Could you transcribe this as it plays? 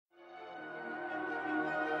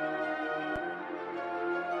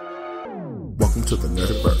Welcome to the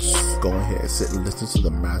Nerdiverse. Go ahead, sit and listen to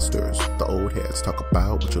the masters, the old heads, talk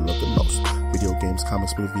about what you love the most. Video games,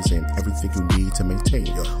 comics, movies, and everything you need to maintain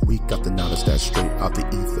your week. Got the knowledge that's straight out the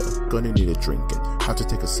ether. Gonna need a drink and have to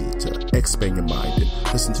take a seat to expand your mind and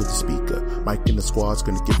listen to the speaker. Mike and the squad's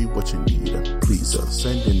gonna give you what you need. Please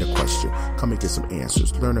send in a question, come and get some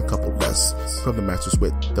answers, learn a couple lessons from the masters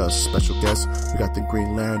with the special guests. We got the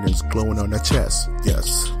green lanterns glowing on their chest.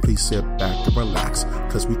 Yes, please sit back and relax,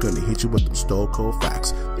 cause we're gonna hit you with them stone cold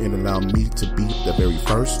facts. And allow me to be the very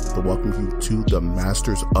first to welcome you to the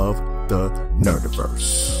masters of the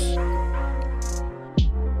Nerdiverse.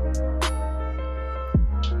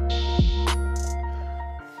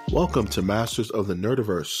 Welcome to Masters of the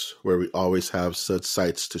Nerdiverse, where we always have such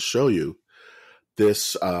sights to show you.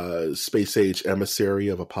 This space age emissary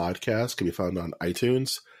of a podcast can be found on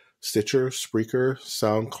iTunes, Stitcher, Spreaker,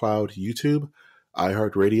 SoundCloud, YouTube,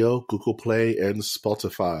 iHeartRadio, Google Play, and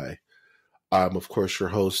Spotify. I'm, of course, your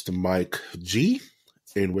host, Mike G.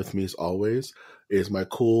 And with me, as always, is my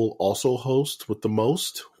cool also host with the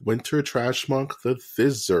most, Winter Trash Monk, the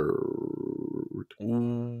Thizzard.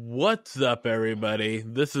 What's up, everybody?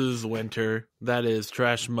 This is Winter. That is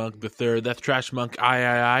Trash Monk the Third. That's Trash Monk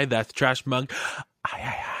I. That's Trash Monk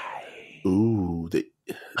I. Ooh,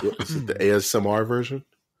 is it the ASMR version?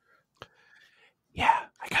 Yeah,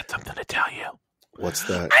 I got something to tell you. What's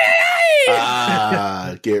that?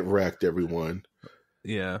 Get wrecked, everyone.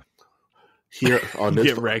 Yeah. Here on this,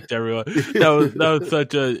 get wrecked, everyone.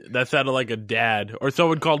 That sounded like a dad, or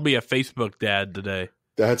someone called me a Facebook dad today.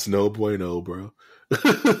 That's no bueno, bro.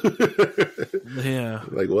 Yeah.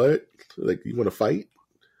 Like what? Like you want to fight?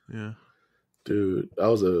 Yeah. Dude,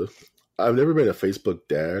 I've never been a Facebook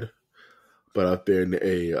dad, but I've been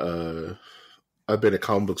a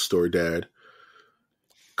comic book store dad.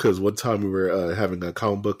 Because one time we were having a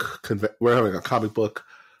comic book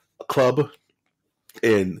club,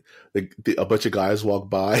 and a bunch of guys walked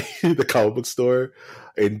by the comic book store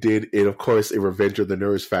and did, and of course, a Revenge of the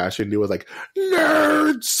Nerds fashion. It was like,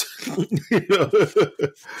 nerds!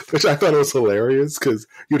 Which I thought was hilarious, because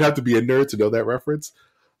you'd have to be a nerd to know that reference.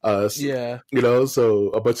 Yeah. So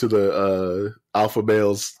a bunch of the alpha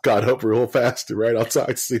males got up real fast and right outside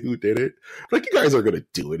to see who did it. Like, you guys aren't going to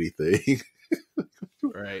do anything.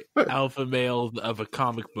 Right. Alpha males of a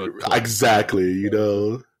comic book club. Exactly,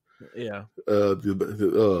 Yeah.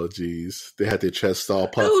 Oh, geez. They had their chests all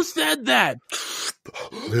puffed. Who said that?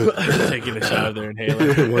 Taking a shot of their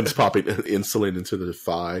inhaler. One's popping insulin into the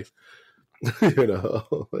thigh.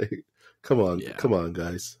 Like, come on, guys.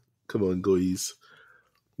 Come on, guys.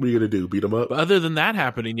 What are you gonna do? Beat them up? But other than that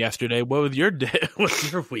happening yesterday, what was your day?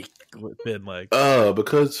 What's your week been like?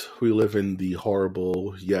 Because we live in the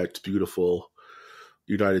horrible yet beautiful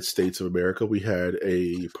United States of America, we had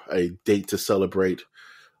a date to celebrate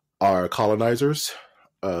our colonizers,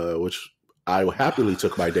 which I happily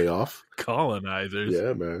took my day off. Colonizers,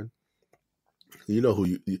 yeah, man. You know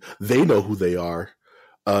they know who they are.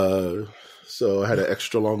 So I had an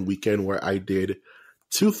extra long weekend where I did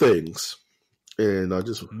two things. And I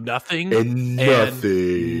just nothing and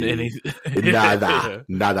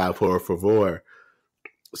nada por favor.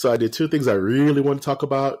 So I did two things I really want to talk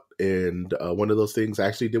about, and one of those things I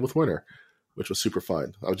actually did with Winter, which was super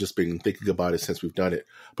fun. I've just been thinking about it since we've done it.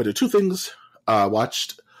 But the two things I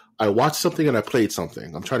watched something and I played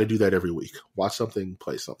something. I'm trying to do that every week. Watch something,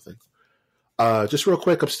 play something. Just real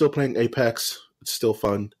quick, I'm still playing Apex. It's still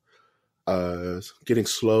fun.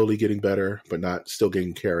 Slowly getting better, but not still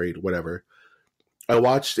getting carried. Whatever. I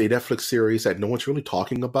watched a Netflix series that no one's really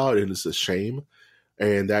talking about, and it's a shame,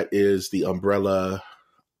 and that is the Umbrella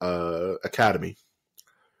Academy.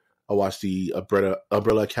 I watched the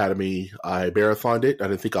Umbrella Academy. I marathoned it. I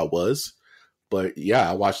didn't think I was, but yeah,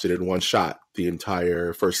 I watched it in one shot, the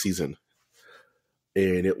entire first season,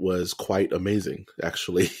 and it was quite amazing,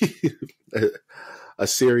 actually. A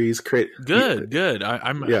series good.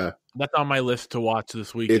 That's on my list to watch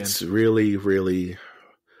this weekend. It's really, really.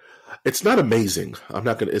 It's not amazing. I'm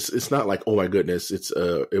not gonna. It's not like, oh my goodness.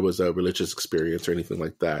 It was a religious experience or anything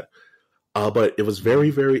like that. But it was very,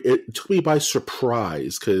 very. It took me by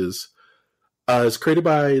surprise, because it's created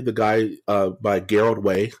by the guy by Gerald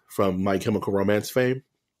Way from My Chemical Romance fame,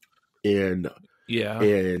 and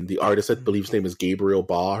the artist, I believe his name is Gabriel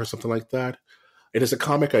Ba or something like that. And it's a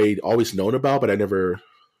comic I'd always known about, but I never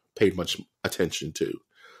paid much attention to.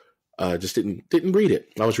 Just didn't read it.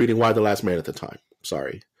 I was reading Y the Last Man at the time.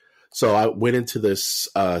 Sorry. So I went into this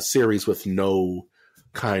series with no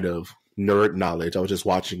kind of nerd knowledge. I was just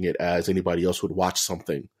watching it as anybody else would watch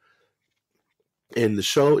something. And the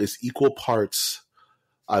show is equal parts,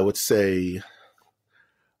 I would say,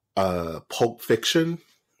 Pulp Fiction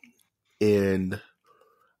and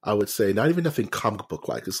I would say not even nothing comic book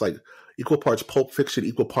like. It's like equal parts Pulp Fiction,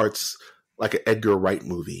 equal parts like an Edgar Wright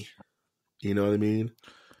movie. You know what I mean?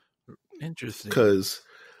 Interesting. Because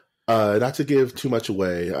not to give too much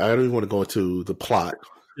away, I don't even want to go into the plot.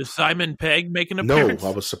 Is Simon Pegg making an appearance? No,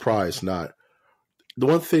 I was surprised not. The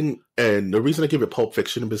one thing, and the reason I give it Pulp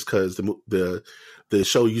Fiction is because the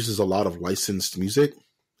show uses a lot of licensed music,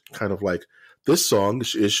 kind of like this song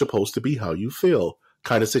is supposed to be how you feel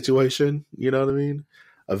kind of situation. You know what I mean?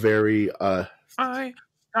 A very I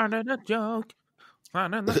started a joke.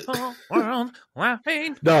 The whole world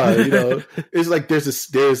laughing. No, you know, it's like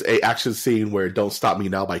there's a action scene where "Don't Stop Me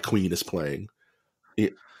Now" by Queen is playing.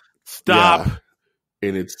 Stop. Yeah.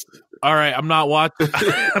 And it's all right. I'm not watching.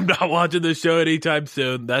 I'm not watching the show anytime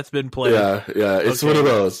soon. That's been played. Yeah. It's one of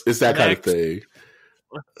those. It's that kind of thing.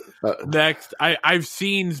 Next, I've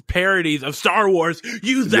seen parodies of Star Wars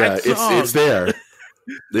use that song. It's there.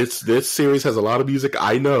 This series has a lot of music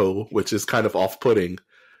I know, which is kind of off-putting.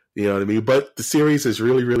 You know what I mean? But the series is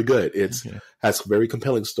really, really good. It's has very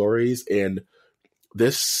compelling stories, and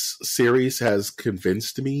this series has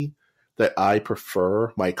convinced me that I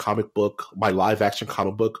prefer my live-action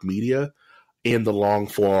comic book media in the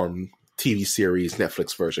long-form TV series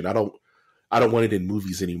Netflix version. I don't want it in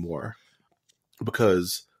movies anymore,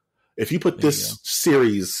 because if you put this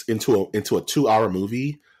series into a 2-hour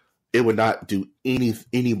movie, it would not do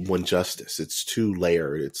anyone justice. It's too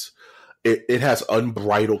layered. It has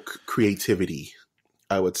unbridled creativity,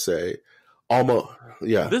 I would say. Almost,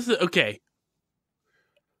 yeah. This is okay.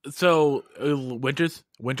 So, Winter's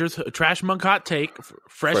Trash Monk hot take,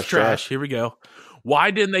 fresh trash. Here we go.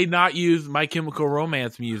 Why didn't they not use My Chemical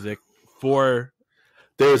Romance music for?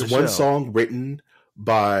 There's one song written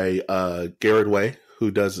by Garrett Way,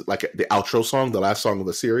 who does like the outro song, the last song of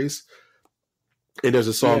the series, and there's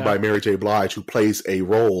a song by Mary J. Blige who plays a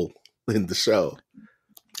role in the show.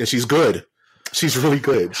 And she's good. She's really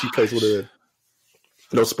good. She plays one of the,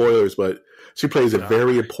 no spoilers, but she plays a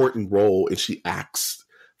very important role, and she acts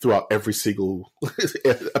throughout every single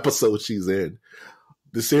episode she's in.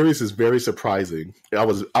 The series is very surprising. I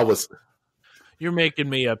was. You're making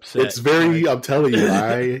me upset. It's very. I'm telling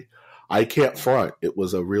you, I can't front. It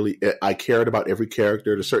was I cared about every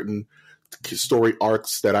character. There's certain story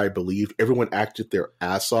arcs that I believed. Everyone acted their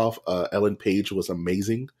ass off. Ellen Page was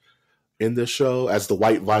amazing in this show as the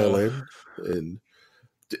white violin, and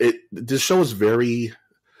this show is very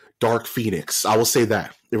Dark Phoenix. I will say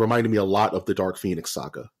that it reminded me a lot of the Dark Phoenix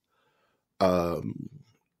saga, and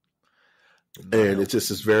it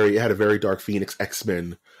just is it had a very Dark Phoenix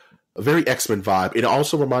X-Men, a very X-Men vibe. It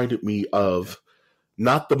also reminded me of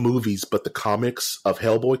not the movies but the comics of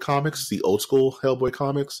Hellboy comics, the old school Hellboy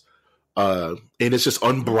comics, and it's just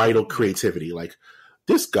unbridled creativity. Like,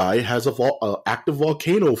 this guy has a active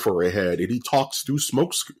volcano for a head, and he talks through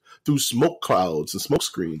smoke clouds and smoke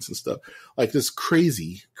screens and stuff. Like, this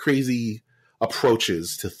crazy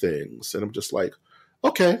approaches to things, and I'm just like,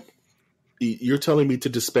 okay, you're telling me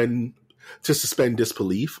to suspend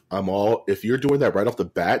disbelief. I'm all, if you're doing that right off the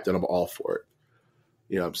bat, then I'm all for it.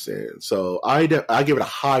 You know what I'm saying? So I give it a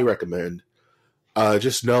high recommend.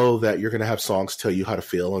 Just know that you're going to have songs tell you how to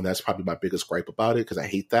feel, and that's probably my biggest gripe about it, because I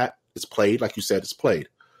hate that. It's played, like you said, it's played.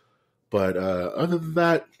 But other than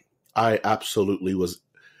that, I absolutely was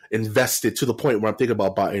invested to the point where I'm thinking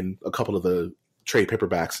about buying a couple of the trade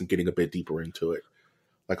paperbacks and getting a bit deeper into it.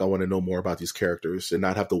 Like, I want to know more about these characters and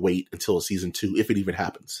not have to wait until season 2, if it even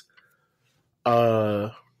happens.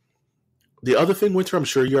 The other thing, Winter, I'm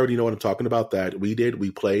sure you already know what I'm talking about, that we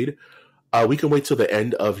played. We can wait till the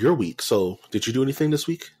end of your week. So, did you do anything this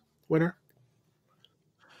week, Winter?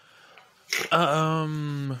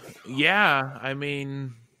 Yeah, I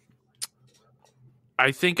mean,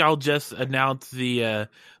 I think I'll just announce the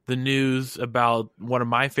news about one of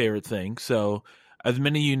my favorite things. So, as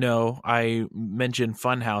many of you know, I mention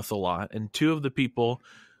Funhouse a lot, and two of the people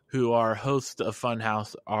who are hosts of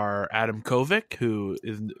Funhouse are Adam Kovic, who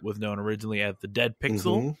was known originally as the Dead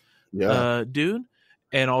Pixel dude,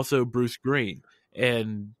 and also Bruce Green.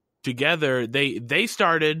 And together, they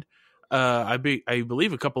started, I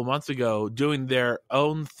believe a couple months ago, doing their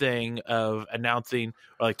own thing of announcing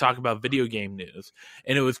or like talking about video game news.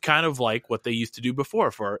 And it was kind of like what they used to do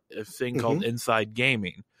before for a thing called Inside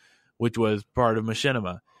Gaming, which was part of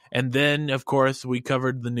Machinima. And then, of course, we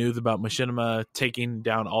covered the news about Machinima taking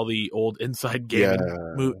down all the old Inside Gaming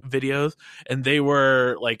videos. And they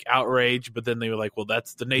were like outraged, but then they were like, well,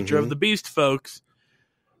 that's the nature of the beast, folks.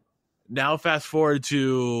 Now, fast forward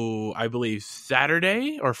to, I believe,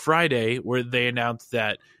 Saturday or Friday, where they announced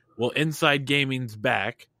that, well, Inside Gaming's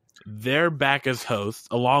back. They're back as hosts,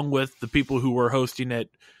 along with the people who were hosting it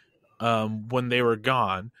when they were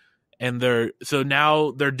gone, and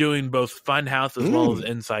now they're doing both Funhouse as well as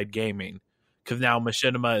Inside Gaming, because now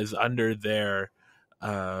Machinima is under their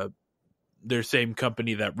same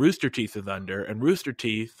company that Rooster Teeth is under, and Rooster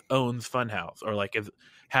Teeth owns Funhouse, or like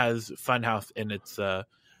has Funhouse in its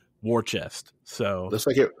war chest. So that's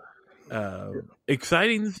like it.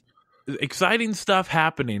 Exciting stuff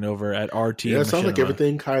happening over at RT. Yeah, it sounds like Machinima.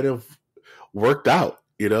 everything kind of worked out.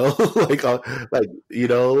 Right.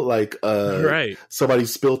 Somebody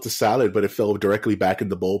spilled the salad, but it fell directly back in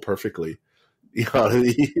the bowl perfectly. You know what I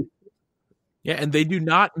mean? Yeah, and they do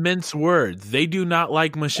not mince words. They do not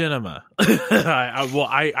like Machinima.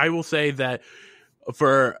 I will say that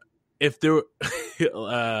if there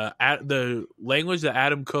the language that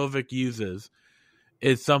Adam Kovic uses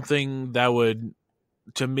is something that would,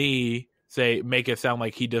 to me, make it sound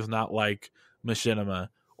like he does not like Machinima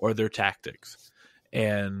or their tactics.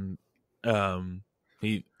 And I'm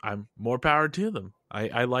more power to them.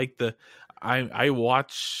 I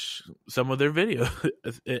watch some of their video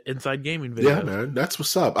Inside Gaming videos. Yeah, man, that's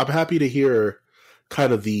what's up. I'm happy to hear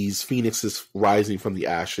kind of these phoenixes rising from the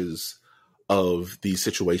ashes of these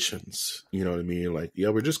situations. You know what I mean? Like,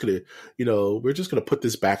 yeah, we're just gonna put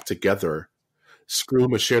this back together. Screw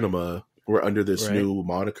Machinima. We're under this new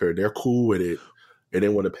moniker. They're cool with it, and they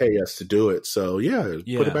want to pay us to do it. So yeah,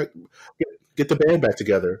 put it back. Get the band back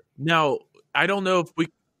together. Now, I don't know if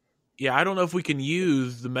we can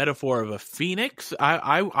use the metaphor of a phoenix.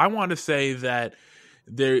 I want to say that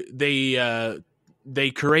they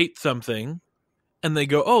create something and they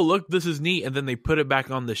go, oh, look, this is neat, and then they put it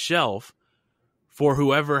back on the shelf for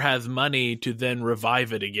whoever has money to then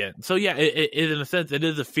revive it again. So yeah, it in a sense it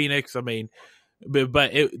is a phoenix. I mean,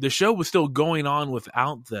 but the show was still going on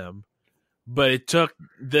without them. But it took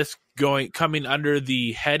this coming under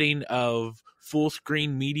the heading of Full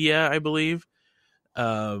Screen Media, I believe,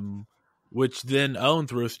 which then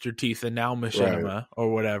owns Rooster Teeth and now Machinima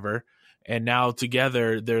or whatever. And now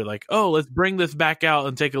together they're like, oh, let's bring this back out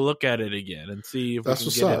and take a look at it again and see if we can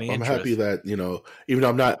get any interest. I'm happy that, even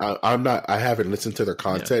though I haven't listened to their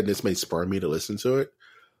content, and this may spur me to listen to it.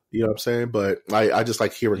 You know what I'm saying? But I just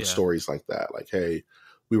like hearing stories like that. Like, hey,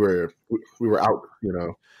 we were out,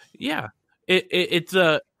 Yeah. It's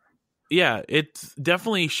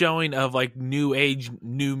definitely showing of like new age,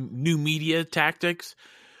 new media tactics,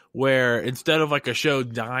 where instead of like a show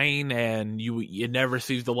dying and it never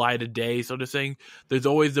sees the light of day, sort of thing, there's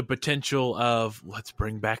always the potential of let's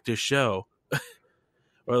bring back this show,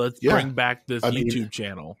 or let's bring back this YouTube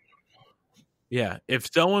channel. Yeah,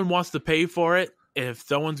 if someone wants to pay for it, if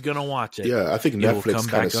someone's gonna watch it, I think Netflix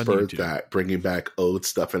kind of spurred that, bringing back old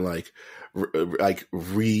stuff and like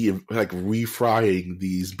refrying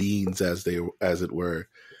these beans as it were,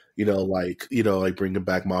 like bringing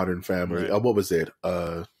back Modern Family. Right. What was it?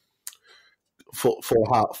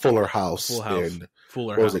 Fuller House. And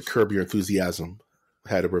what was it? Curb Your Enthusiasm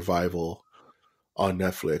had a revival on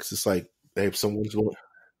Netflix. It's like, hey, if someone's going.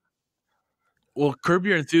 Well, Curb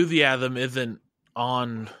Your Enthusiasm isn't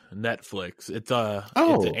on Netflix. It's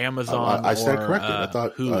it's Amazon. I stand corrected. I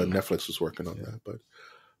thought Hulu. Netflix was working on that, but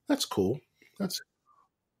that's cool.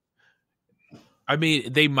 I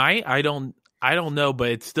mean, they might. I don't know, but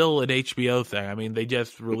it's still an HBO thing. I mean, they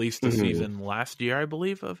just released the season last year, I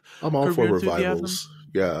believe. I'm all for revivals.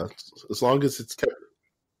 Yeah, as long as it's kept.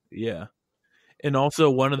 Yeah, and also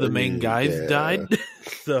one of the main guys died.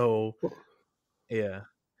 So, yeah.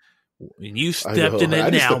 You stepped in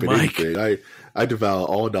it now, Mike. I devour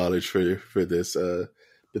all knowledge for this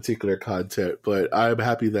particular content, but I'm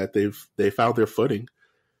happy that they found their footing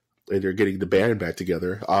and they're getting the band back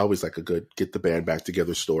together. I always like a good get the band back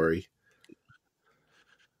together story.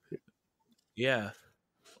 Yeah,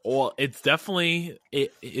 well, it's definitely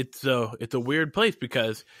it's a weird place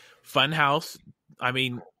because Funhouse. I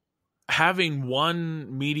mean, having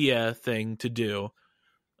one media thing to do.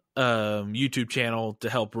 YouTube channel to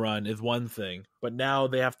help run is one thing, but now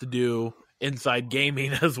they have to do Inside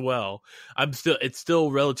Gaming as well. It's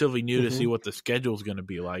still relatively new to see what the schedule is going to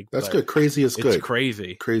be like. That's good. Crazy is good. It's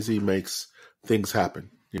crazy. Crazy makes things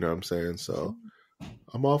happen. You know what I'm saying? So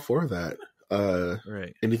I'm all for that.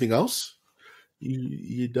 Right. Anything else?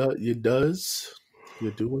 You doing?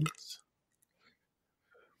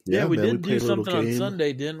 Yeah, we did do something on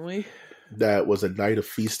Sunday, didn't we? That was a night of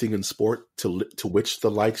feasting and sport to which the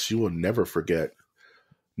likes you will never forget.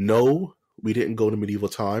 No, we didn't go to medieval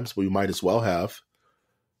times, but we might as well have.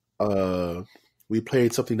 We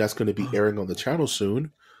played something that's going to be airing on the channel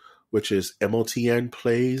soon, which is MOTN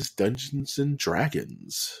Plays Dungeons and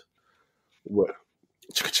Dragons.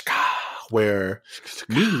 Where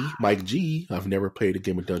me, Mike G, I've never played a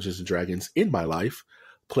game of Dungeons and Dragons in my life,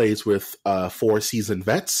 plays with 4 seasoned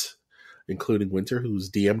vets, including Winter, who's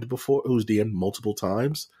DM'd multiple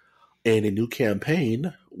times, and a new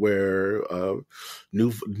campaign where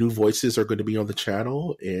new voices are going to be on the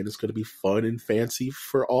channel, and it's going to be fun and fancy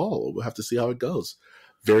for all. We'll have to see how it goes.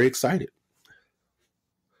 Very excited.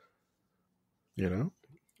 What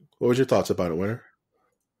was your thoughts about it, Winter?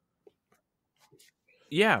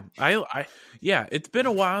 Yeah, yeah, it's been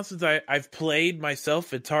a while since I've played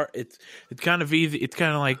myself. It's hard. It's kind of easy. It's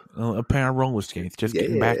kind of like a pair of roller skates, just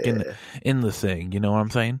getting back in the thing. You know what I'm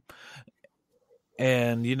saying?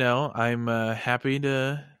 And I'm happy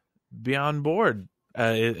to be on board.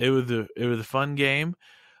 It was a fun game.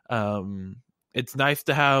 It's nice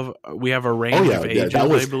to have. We have a range of ages. I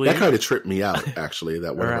believe that kind of tripped me out. Actually,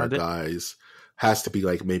 that one of our guys has to be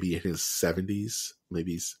like maybe in his 70s,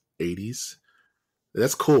 maybe 80s.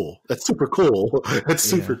 That's cool. That's super cool. That's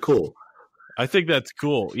super cool. I think that's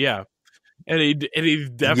cool. Yeah, and he's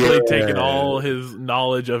definitely taken all his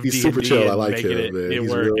knowledge of he's D&D super chill. I like making him, man. It He's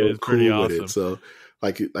work. real It's cool pretty with awesome. it. So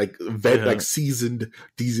like seasoned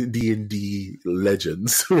D&D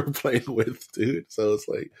legends we're playing with, dude. So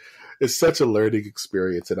it's such a learning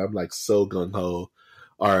experience, and I'm like so gung ho,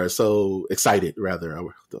 or so excited rather.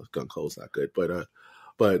 Gung ho is not good,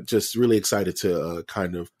 but just really excited to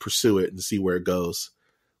kind of pursue it and see where it goes.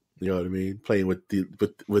 You know what I mean? Playing with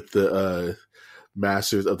the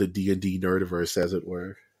masters of the D&D nerdiverse, as it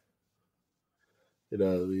were.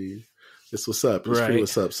 It's what's up. It's pretty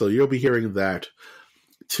what's up. So you'll be hearing that.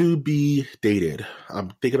 To be dated.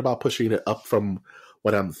 I'm thinking about pushing it up from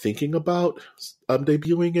what I'm thinking about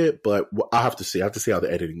debuting it, but I have to see. I have to see how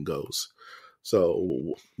the editing goes.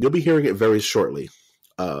 So you'll be hearing it very shortly.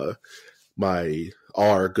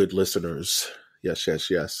 Our good listeners.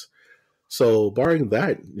 Yes. So barring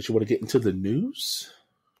that, did you want to get into the news?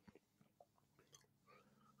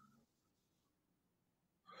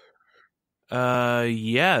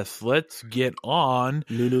 Yes, let's get on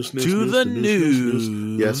news, to the news.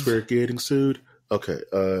 Yes, we're getting sued. Okay,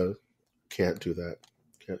 can't do that.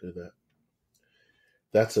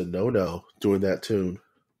 That's a no-no, doing that tune.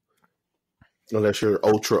 Unless you're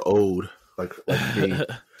ultra old, like me,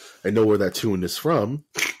 and know where that tune is from.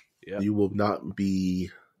 Yep. You will not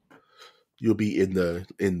be. You'll be in the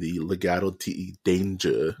legality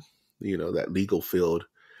danger, that legal field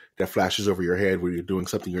that flashes over your head where you're doing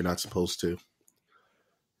something you're not supposed to.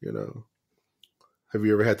 Have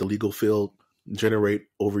you ever had the legal field generate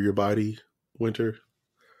over your body, Winter?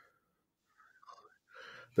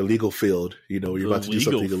 The legal field, you're about to do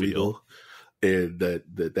something illegal, and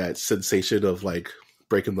that sensation of like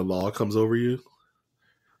breaking the law comes over you,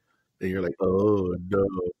 and you're like, oh no.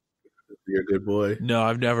 You're a good boy. No,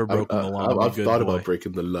 I've never broken the law. I've thought about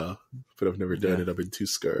breaking the law, but I've never done it. I've been too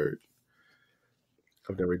scared.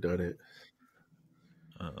 I've never done it.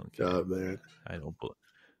 Okay. Oh man, I don't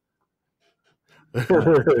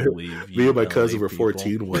believe you. Me and my cousin were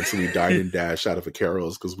 14 once, and we dined and dashed out of a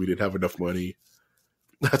Carol's because we didn't have enough money.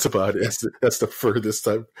 That's about it. That's the furthest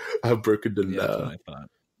time I've broken the law. That's what I thought.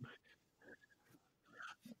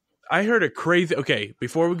 I heard a crazy. Okay,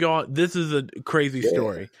 before we go on, this is a crazy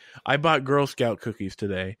story. I bought Girl Scout cookies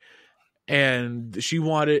today, and she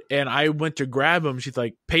wanted, and I went to grab them. She's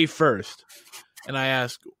like, "Pay first," and I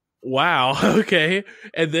asked, "Wow, okay."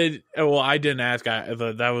 And then, I didn't ask.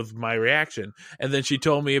 That was my reaction. And then she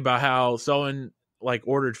told me about how someone like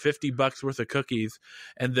ordered $50 worth of cookies,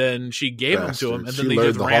 and then she gave them to him, and then they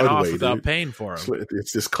just ran off without paying for them.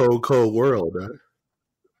 It's this cold world.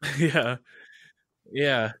 Huh?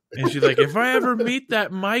 Yeah, and she's like, if I ever meet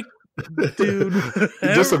that Mike dude,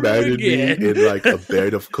 just imagine me in like a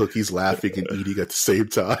bed of cookies, laughing and eating at the same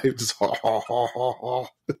time. Just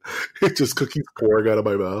cookies pouring out of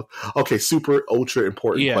my mouth. Okay, super ultra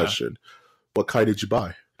important question. What kind did you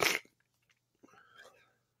buy?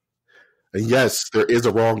 And yes, there is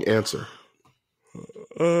a wrong answer.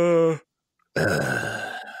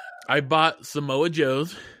 I bought Samoa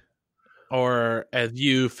Joe's. Or as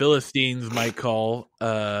you Philistines might call,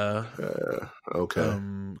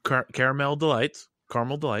 caramel delights,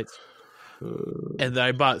 and then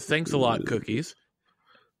I bought Thanks a Lot cookies,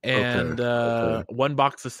 and 1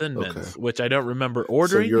 box of Cinnamons, which I don't remember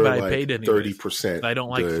ordering, but I paid anyways. 30%. I don't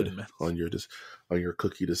like cinnamon on your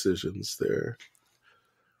cookie decisions there.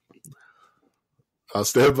 I'll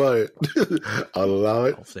stand by it. I'll allow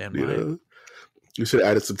it. I'll stand by it. You should have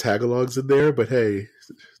added some Tagalogs in there, but hey,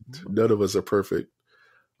 none of us are perfect.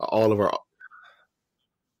 All of our...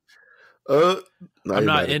 I'm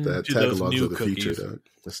not into those Tagalogs new are the cookies. future, dog.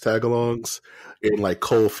 It's Tagalongs in like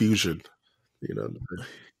cold fusion,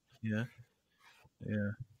 Yeah.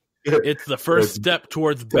 It's the first step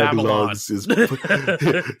towards Babylon. You need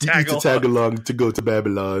to tag along to go to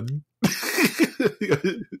Babylon.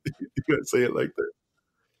 You gotta say it like that.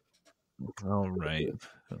 All right,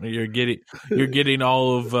 you're getting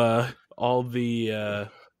all the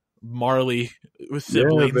Marley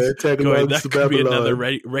siblings going. That could be another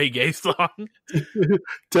reggae song.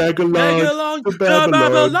 Tag along to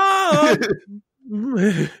Babylon.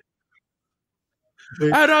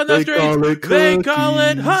 Out on the streets, they call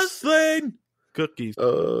it hustling. Cookies.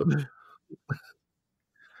 Yeah,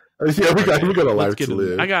 we got a life to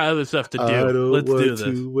live. I got other stuff to do. I don't Let's want do this.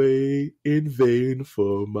 to wait in vain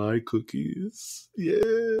for my cookies.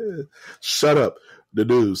 Yeah. Shut up. The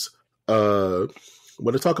news. I'm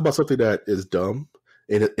going to talk about something that is dumb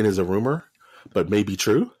and is a rumor, but may be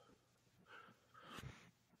true.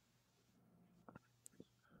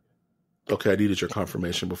 Okay, I needed your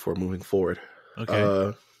confirmation before moving forward.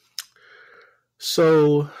 Okay.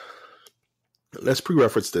 So let's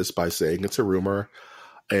pre-reference this by saying it's a rumor,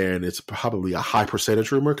 and it's probably a high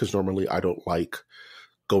percentage rumor because normally I don't like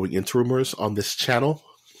going into rumors on this channel.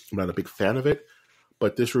 I'm not a big fan of it,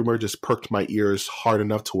 but this rumor just perked my ears hard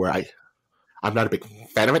enough to where I'm not a big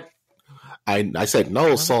fan of it. I said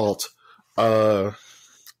no, Salt. And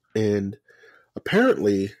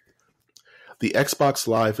apparently the Xbox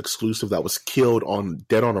Live exclusive that was killed on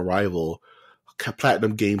Dead on Arrival,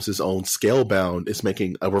 Platinum Games' own Scalebound, is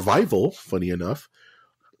making a revival, funny enough,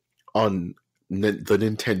 on the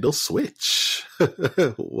Nintendo Switch.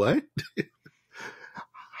 What?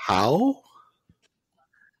 How?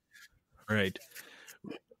 Right.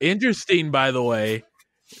 Interesting, by the way,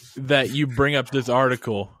 that you bring up this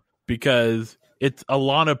article because it's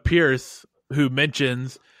Alana Pierce who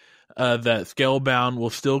mentions that Scalebound will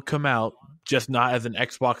still come out, just not as an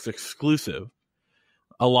Xbox exclusive.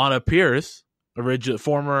 Alana Pierce,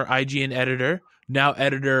 former IGN editor, now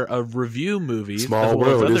editor of review movies, Small as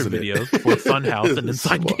well world, as other videos for Funhouse and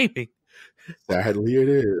Inside Gaming. Sadly, it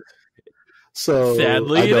is. So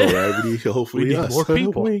Sadly, I know, it is. right? We need hopefully We need more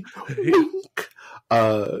people. Wink.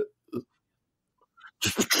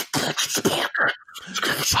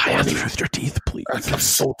 Science, use your teeth, please. I'm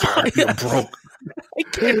so tired of being broke. I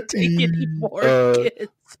can't take anymore, kids.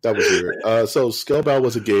 That was weird. So Scalebound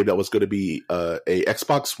was a game that was going to be a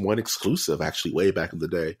Xbox One exclusive, actually, way back in the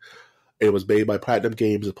day. It was made by Platinum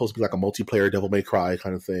Games. It's supposed to be like a multiplayer Devil May Cry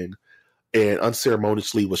kind of thing. And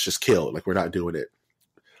unceremoniously was just killed. Like, we're not doing it.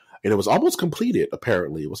 And it was almost completed,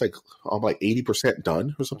 apparently. It was like 80%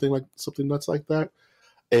 done or something nuts like that.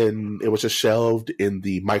 And it was just shelved in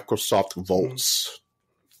the Microsoft vaults,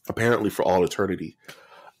 apparently for all eternity.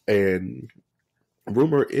 And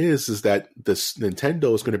rumor is that this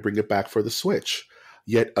Nintendo is going to bring it back for the Switch.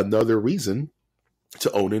 Yet another reason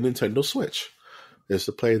to own a Nintendo Switch is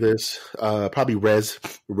to play this probably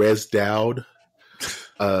res down,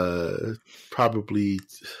 probably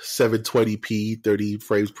 720p 30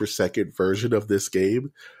 frames per second version of this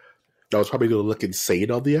game. That was probably going to look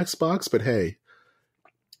insane on the Xbox, but hey,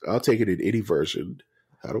 I'll take it in any version.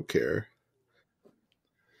 I don't care.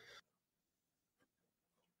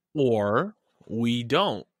 Or we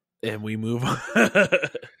don't, and we move on.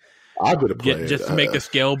 I'm going to play it. Just to make a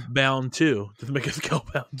Scalebound 2. Just make a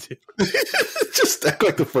Scalebound 2. Just act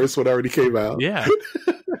like the first one already came out. Yeah.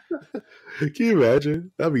 Can you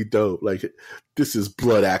imagine? That'd be dope. Like, this is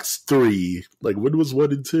Blood Axe 3. Like, when was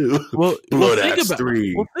 1 and 2? Well, Blood Axe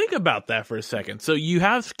 3. Well, think about that for a second. So you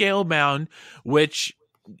have Scalebound, which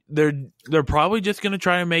they're probably just going to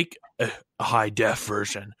try to make a high def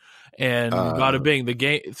version. And bada bing, the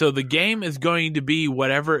game. So the game is going to be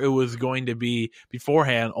whatever it was going to be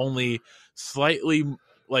beforehand, only slightly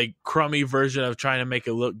like crummy version of trying to make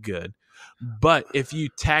it look good. But if you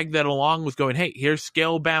tag that along with going, hey, here's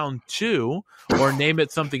Scalebound 2, or name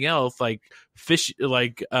it something else like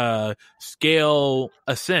Scale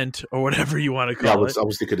Ascent or whatever you want to call it. I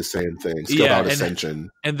was thinking the same thing. Scalebound Ascension.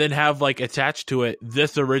 And then have like attached to it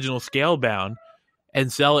this original Scalebound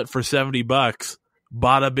and sell it for $70.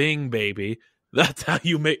 Bada bing, baby. That's how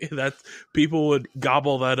you make that's people would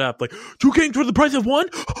gobble that up. Like, 2 games for the price of 1?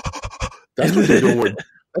 That's what they're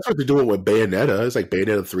doing with Bayonetta. It's like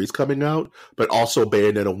Bayonetta 3 is coming out, but also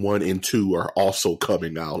Bayonetta 1 and 2 are also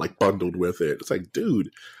coming out, like bundled with it. It's like, dude,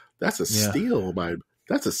 that's a steal, my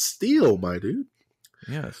dude.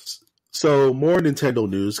 Yes. So more Nintendo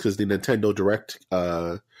news, because the Nintendo Direct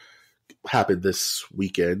happened this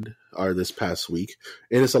weekend or this past week,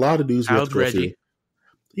 and it's a lot of news. How's Reggie?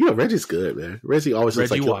 Yeah, Reggie's good, man. Reggie always looks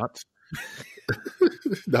like Watts.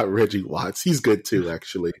 Not Reggie Watts. He's good too,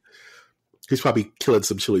 actually. He's probably killing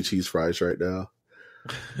some chili cheese fries right now.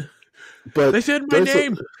 But they said my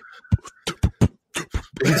name.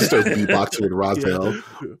 He just starts beatboxing with Rozelle.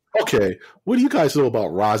 Yeah. Okay, what do you guys know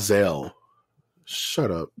about Rozelle?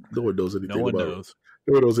 Shut up. No one knows anything about. Knows.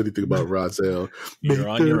 No one knows anything about Rozelle. You're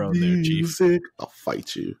on your own there, Chief. I'll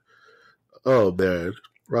fight you. Oh man,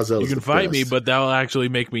 Rozelle. You can fight me, but that will actually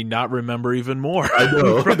make me not remember even more. I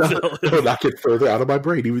know. It'll knock it further out of my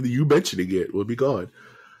brain. Even you mentioning it will be gone.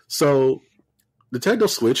 So, Nintendo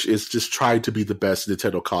Switch is just trying to be the best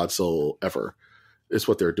Nintendo console ever. Is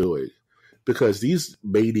what they're doing, because these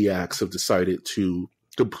maniacs have decided to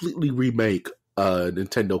completely remake a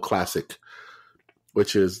Nintendo classic,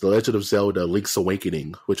 which is The Legend of Zelda: Link's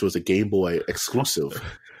Awakening, which was a Game Boy exclusive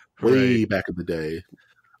way back in the day.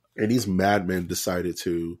 And these madmen decided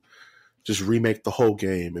to just remake the whole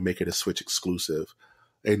game and make it a Switch exclusive.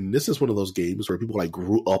 And this is one of those games where people like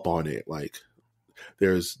grew up on it. Like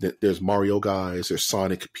there's Mario guys, there's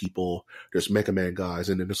Sonic people, there's Mega Man guys,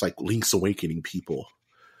 and then there's like Link's Awakening people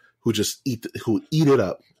who just eat it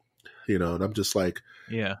up. You know, and I'm just like,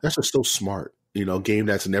 yeah, that's just so smart. You know, a game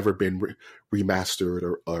that's never been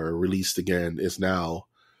remastered or released again is now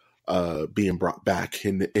being brought back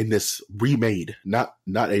in this remade, not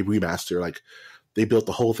a remaster. Like they built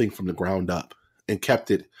the whole thing from the ground up and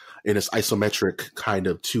kept it in its isometric kind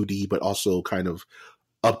of 2D, but also kind of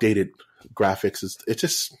updated graphics.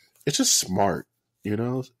 It's just smart, you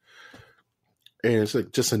know. And it's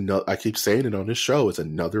like just another. I keep saying it on this show. It's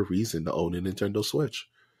another reason to own a Nintendo Switch.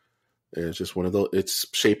 And it's just one of those. It's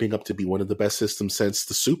shaping up to be one of the best systems since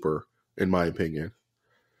the Super, in my opinion.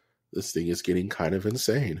 This thing is getting kind of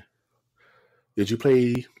insane. Did you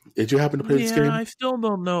happen to play this game? I still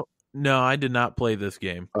don't know. No, I did not play this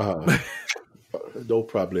game. No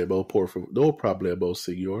problemo, no problemo,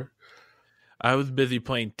 senor. I was busy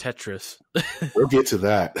playing Tetris. We'll get to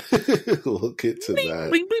that. We'll get to that.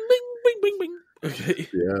 Bing, bing, bing, bing, bing, bing. Okay.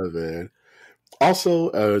 Yeah, man.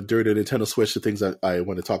 Also, during the Nintendo Switch, the things I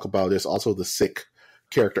want to talk about, there's also the sick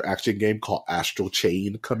character action game called Astral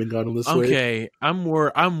Chain coming out on the Switch. Okay, I'm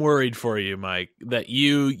worried for you, Mike, that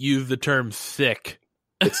you use the term sick.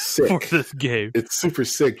 It's sick for this game. It's super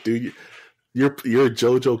sick, dude. You're a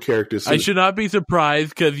JoJo character. So I should not be surprised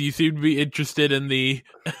because you seem to be interested in the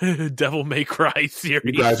Devil May Cry series.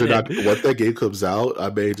 You guys are not. Once that game comes out, I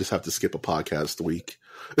may just have to skip a podcast week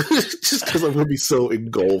just because I'm going to be so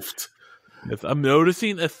engulfed. Yes, I'm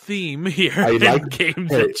noticing a theme here. I like games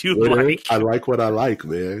that you like. I like what I like,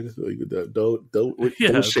 man.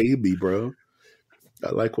 Don't shame me, bro. I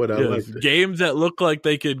like what I like. Games that look like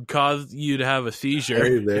they could cause you to have a seizure.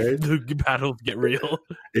 Hey, man. The battles get real.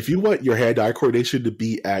 If you want your hand-eye coordination to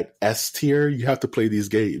be at S tier, you have to play these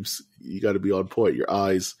games. You got to be on point. Your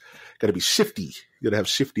eyes got to be shifty. You got to have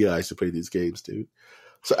shifty eyes to play these games, dude.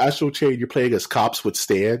 So Astral Chain, you're playing as cops with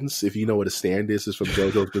stands. If you know what a stand is, it's from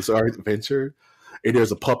JoJo's Bizarre Adventure. And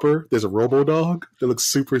there's a pupper. There's a robo-dog that looks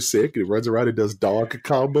super sick. And it runs around and does dog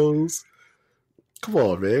combos. Come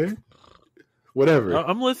on, man. Whatever.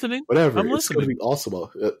 I'm listening. Whatever. I'm it's listening. going to be awesome.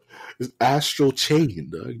 It's Astral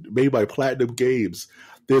Chain, made by Platinum Games.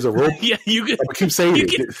 There's a robot. Yeah, you can. I keep saying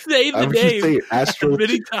it. You can say the name. Astral.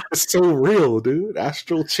 It's so real, dude.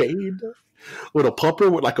 Astral Chain with a pupper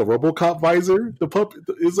with like a RoboCop visor. The pup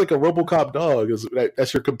is like a RoboCop dog.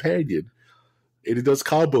 That's your companion, and it does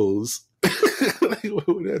combos.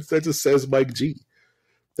 That just says Mike G.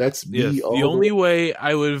 That's me. Yes, the only way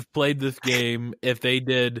I would have played this game if they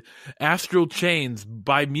did Astral Chains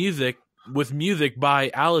with music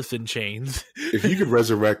by Alice in Chains. If you could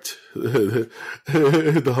resurrect the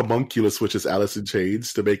homunculus, which is Alice in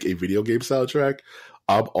Chains, to make a video game soundtrack,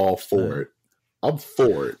 I'm all for it. I'm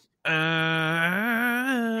for it.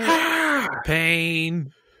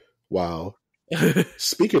 Pain. Wow.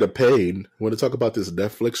 Speaking of pain, want to talk about this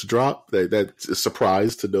Netflix drop that's a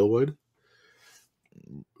surprise to no one?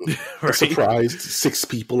 Right. Surprised 6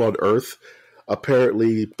 people on Earth.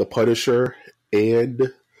 Apparently, The Punisher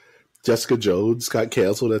and Jessica Jones got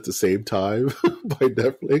canceled at the same time by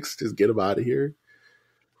Netflix. Just get them out of here.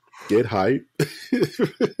 Get hype.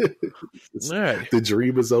 Right. The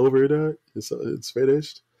dream is over now. It's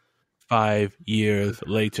finished. 5 years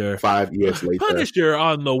later. 5 years later. Punisher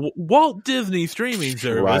on the Walt Disney streaming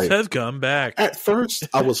service has come back. At first,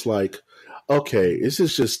 I was like, okay, this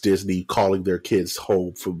is just Disney calling their kids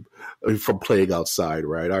home from playing outside,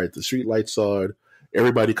 right? All right, the street lights on,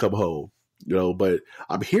 everybody come home, you know. But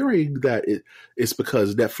I'm hearing that it's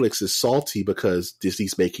because Netflix is salty because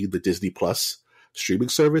Disney's making the Disney Plus streaming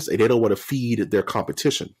service, and they don't want to feed their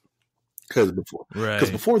competition. Because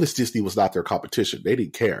before this, Disney was not their competition. They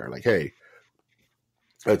didn't care. Like, hey,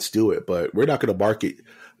 let's do it, but we're not going to market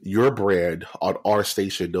your brand on our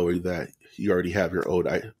station, knowing that you already have your own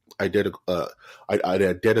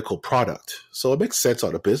identical product. So it makes sense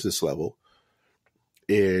on a business level.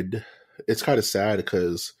 And it's kind of sad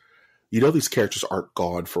because, these characters aren't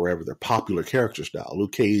gone forever. They're popular characters now.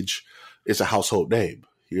 Luke Cage is a household name,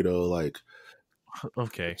 like.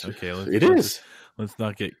 Okay. It is. Let's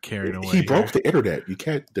not get carried away. He broke the internet. You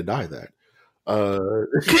can't deny that. A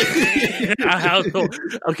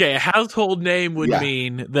household name would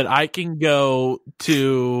mean that I can go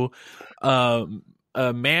to a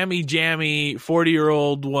mammy jammy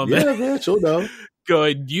 40-year-old woman. Yeah, man, she'll know.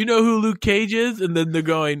 Going, do you know who Luke Cage is? And then they're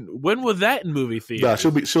going, when was that in movie theaters?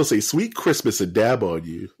 Nah, she'll say "Sweet Christmas" and dab on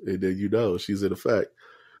you, and then she's in effect.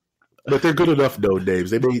 But they're good enough known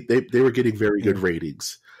names. They were getting very good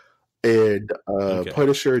ratings, and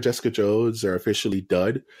Punisher, Jessica Jones are officially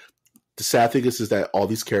done. The sad thing is that all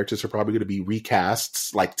these characters are probably going to be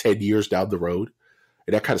recasts like 10 years down the road,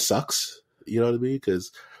 and that kind of sucks. You know what I mean?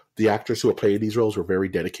 Because the actors who are playing these roles were very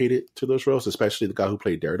dedicated to those roles, especially the guy who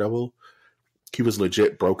played Daredevil. He was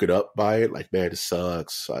legit broken up by it. Like, man, it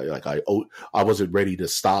sucks. I wasn't ready to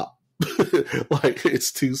stop. Like,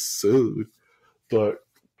 it's too soon. But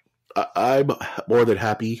I'm more than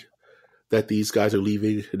happy that these guys are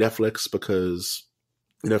leaving Netflix, because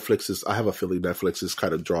I have a feeling Netflix is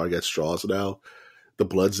kind of drawing at straws now. The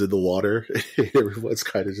blood's in the water. Everyone's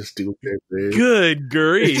kind of just doing their thing. Good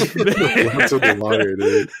grief. The blood's in the water,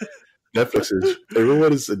 dude.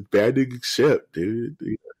 Everyone is abandoning ship, dude.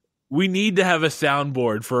 We need to have a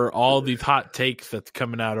soundboard for all these hot takes that's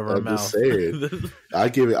coming out of our mouth. Just saying. I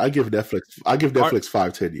give Netflix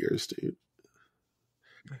 5-10 years, dude.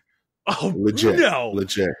 Oh, legit.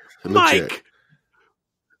 Mike.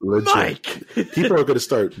 People are going to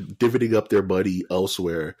start divvying up their money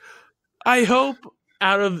elsewhere. I hope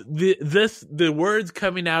out of the words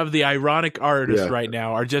coming out of the ironic artist right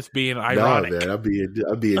now are just being ironic. No, man, I'm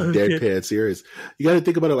being deadpan serious. You got to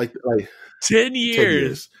think about it like 10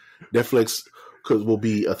 years. Netflix will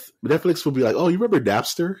be like, oh, you remember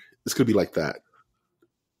Napster? It's going to be like that.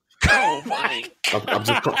 Oh my God. I'm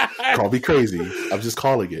just call me crazy. I'm just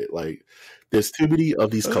calling it. Like, there's too many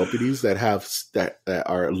of these companies that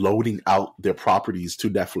are loaning out their properties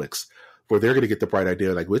to Netflix, where they're going to get the bright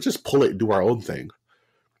idea, like, we'll just pull it and do our own thing.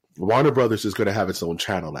 Warner Brothers is going to have its own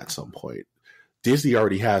channel at some point. Disney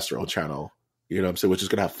already has their own channel, you know what I'm saying, which is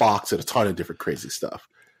going to have Fox and a ton of different crazy stuff.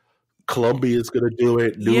 Columbia is going to do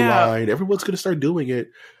it, New Line, everyone's going to start doing it.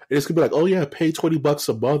 And it's going to be like, oh yeah, pay $20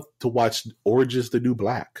 a month to watch Orange is the New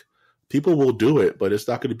Black. People will do it, but it's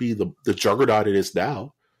not going to be the juggernaut it is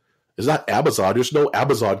now. It's not Amazon. There's no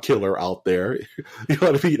Amazon killer out there. You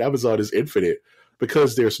know what I mean? Amazon is infinite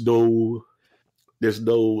because there's no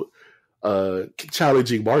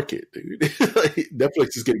challenging market, dude. Like,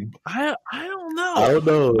 Netflix is getting. I don't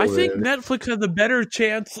know. I think Netflix has a better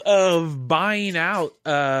chance of buying out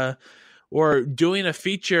or doing a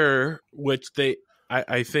feature, which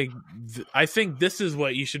I think this is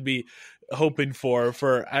what you should be hoping for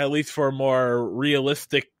at least for a more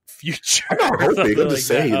realistic future. I'm not hoping. I'm just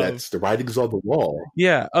saying that's the writing's on the wall.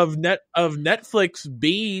 Yeah, of Netflix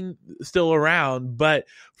being still around, but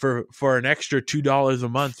for an extra $2 a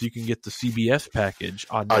month, you can get the CBS package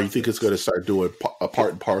on Netflix. You think it's going to start doing a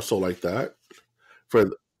part and parcel like that for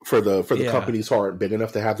the companies who aren't big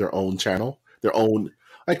enough to have their own channel, their own,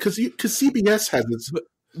 like, because CBS has its,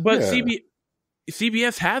 but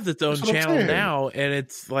CBS has its own channel now, and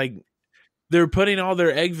it's like they're putting all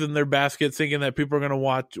their eggs in their basket, thinking that people are going to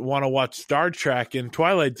want to watch Star Trek and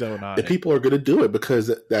Twilight Zone on it. People are going to do it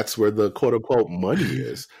because that's where the quote unquote money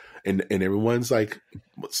is, and everyone's like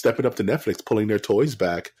stepping up to Netflix, pulling their toys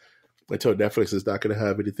back until Netflix is not going to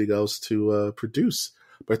have anything else to produce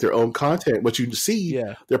but their own content. What you see,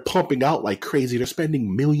 they're pumping out like crazy. They're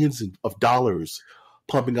spending millions of dollars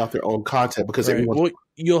pumping out their own content because everyone's. Well,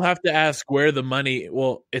 you'll have to ask where the money.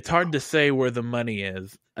 Well, it's hard to say where the money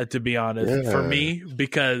is, to be honest, for me,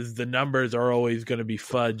 because the numbers are always going to be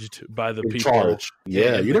fudged by the people. Charge.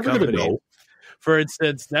 Yeah, you're never going to know. For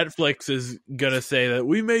instance, Netflix is going to say that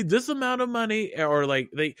we made this amount of money, or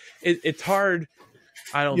like it's hard.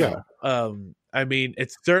 I don't know. I mean,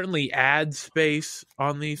 it's certainly ad space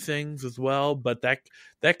on these things as well, but that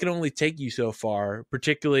can only take you so far,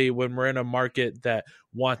 particularly when we're in a market that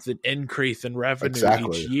wants an increase in revenue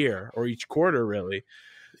each year or each quarter, really.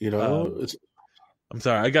 You know, I'm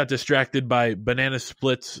sorry, I got distracted by Banana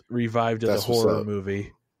Splits revived as a horror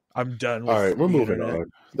movie. I'm done with All right, we're moving on.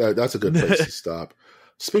 That's a good place to stop.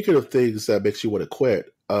 Speaking of things that makes you want to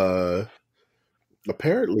quit,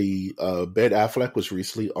 apparently Ben Affleck was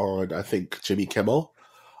recently on, I think, Jimmy Kimmel,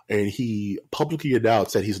 and he publicly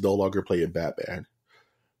announced that he's no longer playing Batman.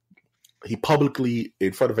 He publicly,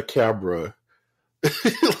 in front of a camera,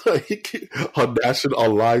 like on national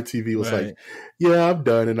on live TV was like, yeah, I'm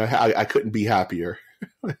done, and I couldn't be happier.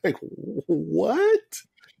 Like, what?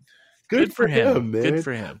 Good for him, man. Good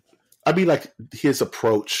for him. I mean, like, his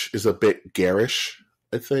approach is a bit garish,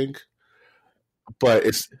 I think, but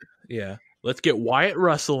it's Let's get Wyatt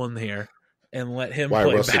Russell in here and let him Wyatt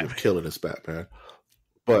play Russell Batman. killing his Batman.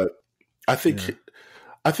 But I think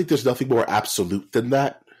there's nothing more absolute than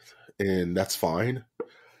that, and that's fine.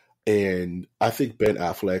 And I think Ben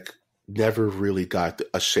Affleck never really got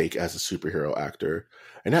a shake as a superhero actor,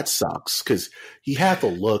 and that sucks because he had the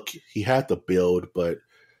look, he had the build, but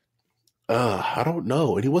I don't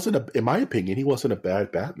know. And he wasn't, in my opinion, he wasn't a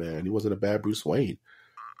bad Batman. He wasn't a bad Bruce Wayne.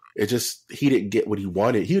 It just, he didn't get what he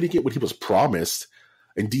wanted. He didn't get what he was promised.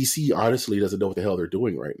 And DC honestly doesn't know what the hell they're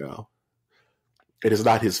doing right now. It is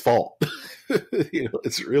not his fault.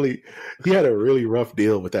 It's really, he had a really rough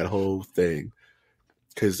deal with that whole thing.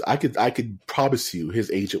 Because I could promise you,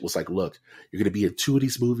 his agent was like, "Look, you're going to be in 2 of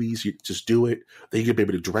these movies. You just do it. Then you're going to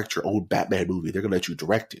be able to direct your own Batman movie. They're going to let you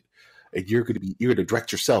direct it, and you're going to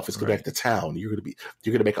direct yourself. It's going to be like The Town. You're going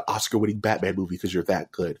to make an Oscar-winning Batman movie because you're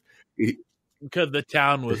that good." Because The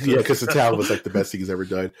Town was because The Town was like the best thing he's ever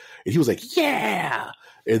done, and he was like, "Yeah."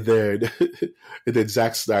 And then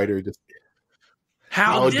Zack Snyder just,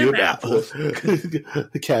 how did apples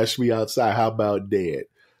cash me outside? How about that?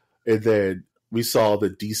 And then we saw the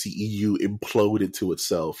DCEU implode into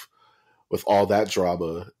itself with all that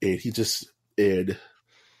drama, and he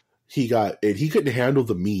couldn't handle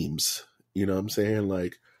the memes. You know what I'm saying?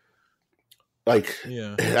 Like, I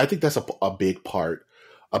think that's a big part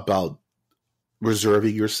about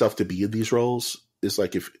reserving yourself to be in these roles. It's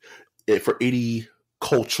like if for any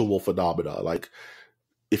cultural phenomena, like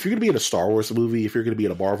if you're going to be in a Star Wars movie, if you're going to be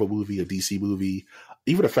in a Marvel movie, a DC movie,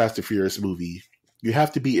 even a Fast and Furious movie, you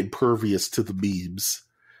have to be impervious to the memes.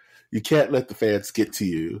 You can't let the fans get to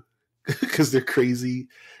you because they're crazy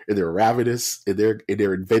and they're ravenous and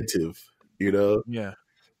they're inventive. Yeah.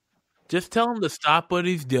 Just tell him to stop what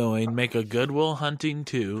he's doing. Make a Good Will Hunting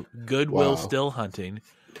 2. Goodwill Still Hunting,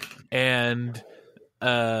 and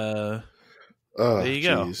there you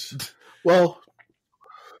go. Well,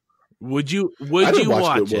 would you I didn't watch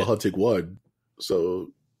watch Good Will it? Hunting 1,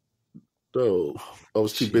 so no, I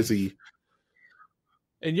was too busy.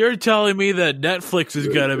 And you're telling me that Netflix is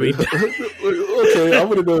gonna be okay? I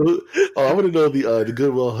want to know the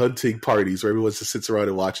Good Will Hunting parties where everyone just sits around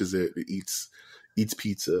and watches it and eats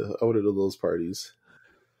pizza. I want to know those parties.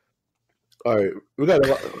 All right, we got a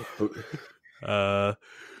lot.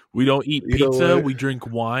 We don't eat pizza. We drink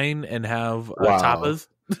wine and have tapas.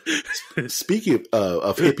 Speaking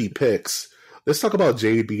of hippie picks, let's talk about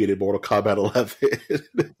Jade being in Mortal Kombat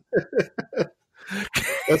 11.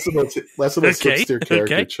 That's the most hipster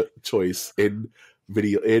character choice in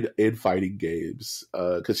fighting games,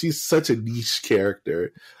 because she's such a niche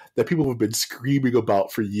character that people have been screaming about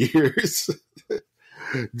for years.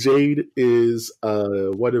 Jade is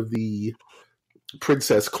one of the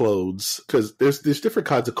princess clones, because there's different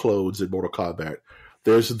kinds of clones in Mortal Kombat.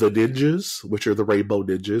 There's the ninjas, which are the Rainbow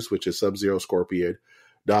Ninjas, which is Sub-Zero, Scorpion,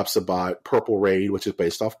 Nobsabat, Purple Rain, which is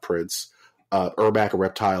based off Prince, Ermac, a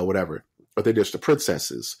reptile, whatever. But then there's the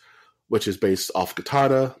princesses, which is based off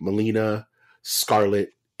Katana, Melina,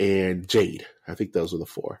 Scarlet, and Jade. I think those are the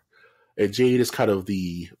 4. And Jade is kind of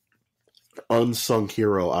the unsung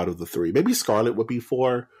hero out of the 3. Maybe Scarlet would be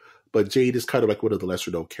 4, but Jade is kind of like one of the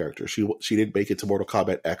lesser known characters. She didn't make it to Mortal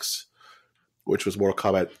Kombat X, which was Mortal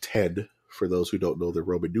Kombat 10, for those who don't know the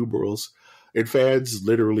Roman numerals. And fans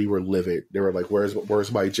literally were livid. They were like,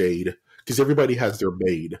 where's my Jade? Because everybody has their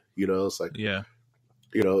main, It's like,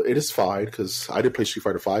 it is fine, because I didn't play Street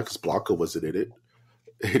Fighter V because Blanco wasn't in it.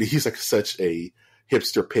 And he's like such a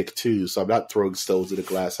hipster pick too, so I'm not throwing stones in a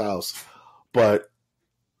glass house. But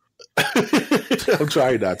I'm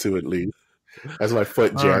trying not to, at least, as my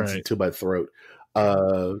foot jams into my throat.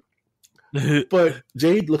 But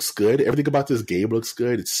Jade looks good. Everything about this game looks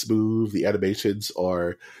good. It's smooth. The animations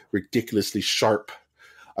are ridiculously sharp.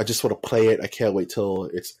 I just want to play it. I can't wait till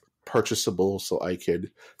it's purchasable so I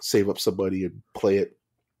can save up some money and play it.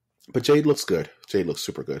 But Jade looks good. Jade looks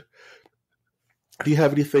super good. Do you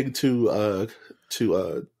have anything to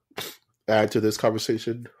add to this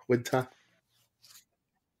conversation, Winter?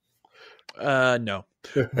 No,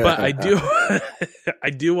 but I do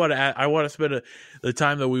want to add. I want to spend the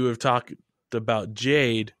time that we would have talked about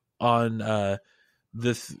Jade on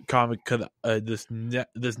this comic, this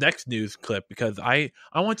next news clip, because I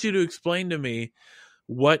want you to explain to me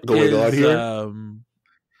what's going on here.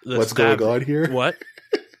 What's going on here? What?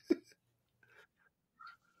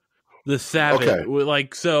 The Savage,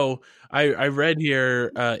 like, so I read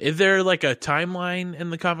here. Is there like a timeline in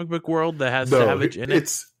the comic book world that has No, Savage in it?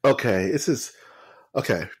 it's okay. This is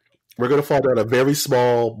okay. We're gonna fall down a very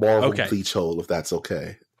small Marvel Okay. bleach hole, if that's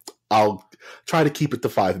okay. I'll try to keep it to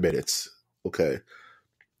 5 minutes. Okay.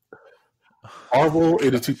 Marvel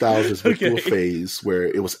in the 2000s went through a phase where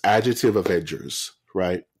it was Adjective Avengers,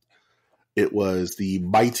 right? It was the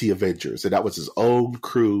Mighty Avengers, and that was his own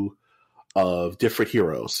crew of different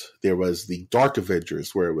heroes. There was the Dark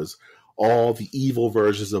Avengers, where it was all the evil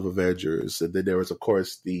versions of Avengers, and then there was, of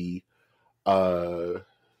course, the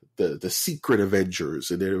Secret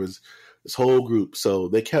Avengers, and there was this whole group. So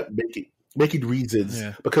they kept making reasons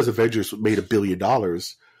because Avengers made $1 billion.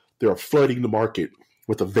 They were flooding the market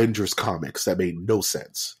with Avengers comics that made no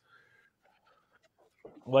sense.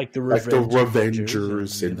 Like the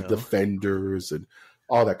Revengers and the Defenders and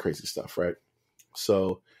all that crazy stuff, right?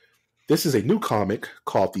 So this is a new comic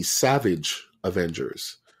called the Savage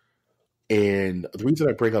Avengers. And the reason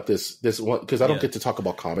I bring up this one, because I don't get to talk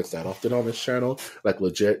about comics that often on this channel, like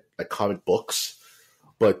legit, like comic books.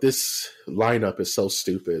 But this lineup is so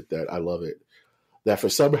stupid that I love it. That for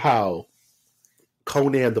somehow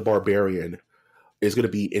Conan the Barbarian is going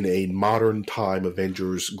to be in a modern time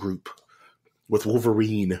Avengers group with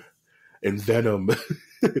Wolverine and Venom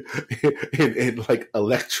and like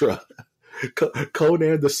Elektra,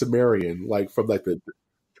 Conan the Cimmerian, like from like the.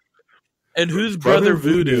 And who's Brother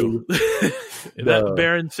Voodoo? That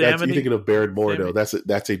Baron Samedi? You're thinking of Baron Mordo.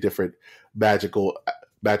 That's a different magical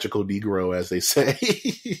Negro, as they say.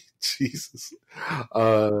 Jesus.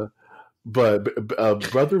 But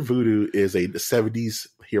Brother Voodoo is a 70s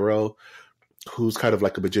hero who's kind of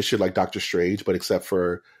like a magician, like Doctor Strange, but except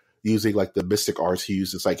for using like the mystic arts he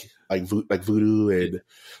uses, like voodoo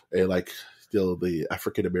and like the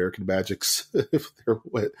African American magics.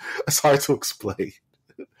 It's hard to explain.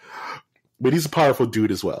 But he's a powerful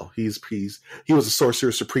dude as well. He was a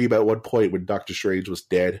sorcerer supreme at one point when Doctor Strange was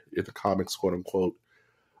dead in the comics, quote unquote.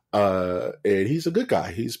 And he's a good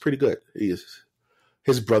guy. He's pretty good.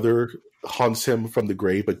 His brother haunts him from the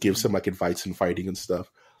grave, but gives him like advice in fighting and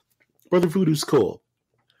stuff. Brother Voodoo's cool.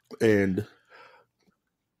 And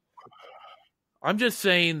I'm just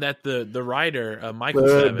saying that the writer, Michael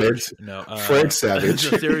Savage, Frank Savage,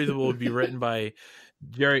 the series will be written by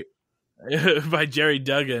Jerry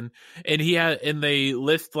Duggan, and they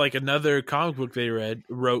list like another comic book they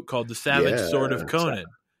wrote called The Savage Sword of Conan.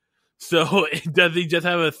 So does he just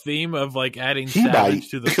have a theme of like adding Savage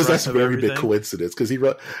to the because that's a very big coincidence, because he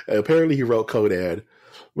wrote Conan,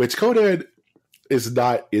 which Conan is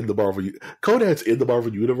not in the Marvel. Conan's in the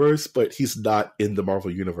Marvel universe, but he's not in the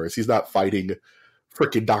Marvel universe. He's not fighting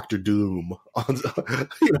freaking Doctor Doom on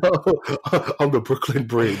the Brooklyn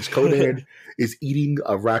Bridge. Conan is eating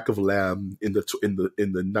a rack of lamb in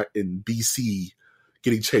BC,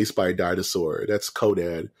 getting chased by a dinosaur. That's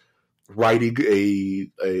Conan riding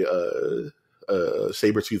a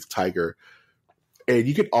saber-toothed tiger, and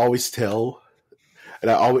you can always tell.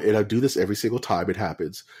 And I do this every single time it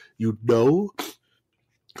happens. You know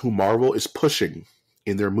who Marvel is pushing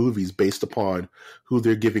in their movies based upon who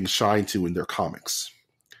they're giving shine to in their comics.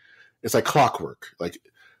 It's like clockwork. Like,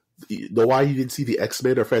 know why you didn't see the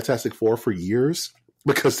X-Men or Fantastic Four for years?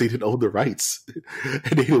 Because they didn't own the rights,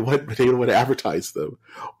 and they didn't want to advertise them.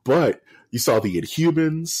 But you saw the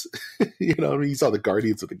Inhumans, you know what I mean? You saw the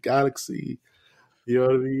Guardians of the Galaxy, you know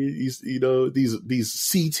what I mean? These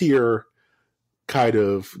C-tier kind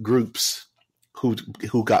of groups who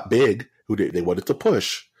got big, who they wanted to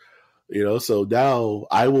push, So now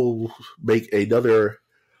I will make another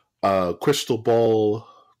crystal ball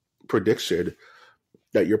prediction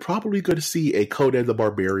that you're probably going to see a Conan the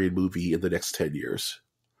Barbarian movie in the next 10 years.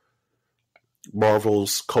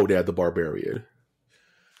 Marvel's Conan the Barbarian.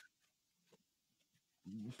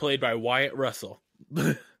 Played by Wyatt Russell.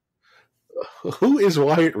 Who is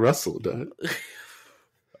Wyatt Russell, Doug?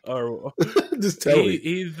 Just tell me.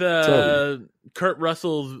 He's Kurt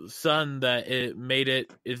Russell's son that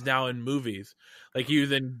is now in movies. Like he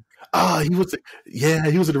was in.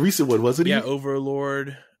 He was in a recent one, wasn't he? Yeah,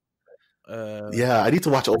 Overlord. I need to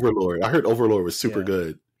watch Overlord. I heard Overlord was super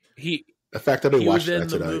good. In fact, I didn't watch that tonight. He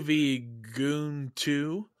was in the movie Goon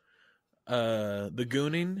 2, The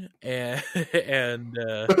Gooning, and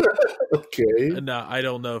okay. No, I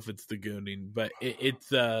don't know if it's The Gooning, but it's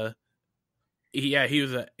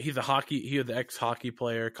he's an ex-hockey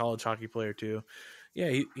player, college hockey player too.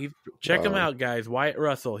 Yeah, check him out, guys. Wyatt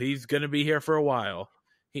Russell. He's going to be here for a while.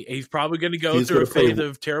 He's probably going to go through a phase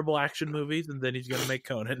of terrible action movies, and then he's going to make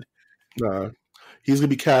Conan. He's going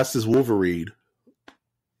to be cast as Wolverine.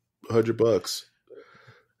 $100.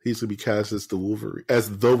 He's going to be cast as the Wolverine,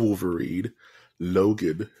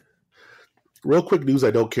 Logan. real quick news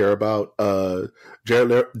I don't care about.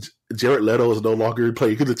 Jared Leto is no longer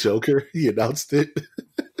playing the Joker. He announced it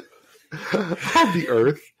on the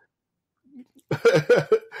earth.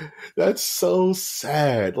 That's so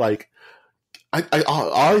sad. Like,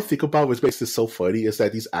 all I think about, which makes this so funny, is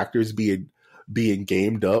that these actors being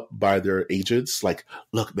gamed up by their agents. Like,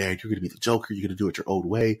 look, man, you're gonna be the Joker. You're gonna do it your own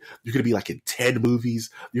way. You're gonna be like in 10 movies.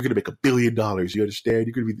 You're gonna make $1 billion. You understand?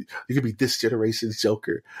 You're gonna be this generation's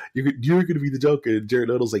Joker. You're gonna be the Joker. And Jared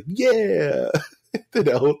Leto's like, yeah. Then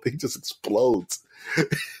the whole thing just explodes.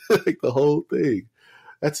 Like the whole thing.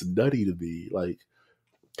 That's nutty to me. Like,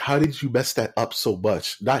 how did you mess that up so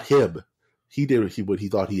much? Not him. He did what he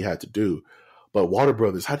thought he had to do. But Warner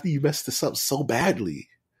Brothers, how did you mess this up so badly?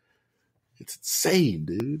 It's insane,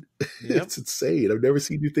 dude. Yep. It's insane. I've never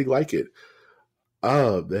seen anything like it.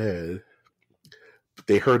 Oh, man.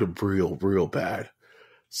 They hurt him real bad.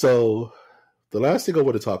 So the last thing I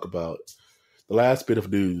want to talk about, the last bit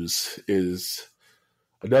of news, is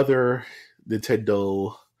another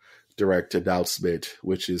Nintendo Direct announcement,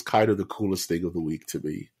 which is kind of the coolest thing of the week to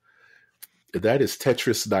me. And that is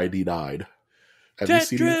Tetris 99. Have you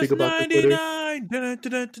seen anything about this?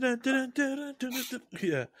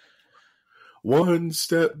 Yeah. One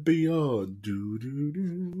step beyond.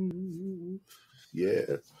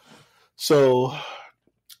 Yeah. So,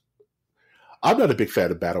 I'm not a big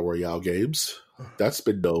fan of Battle Royale games. That's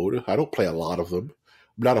been known. I don't play a lot of them.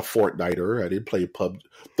 I'm not a Fortniter. I didn't play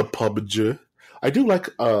the PUBG. I do like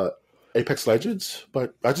Apex Legends,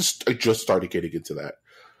 but I just started getting into that.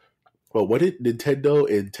 But what did Nintendo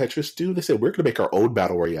and Tetris do? They said, we're going to make our own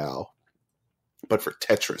Battle Royale, but for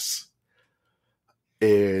Tetris.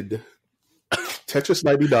 And Tetris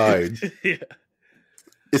 99. Yeah.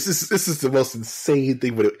 This is the most insane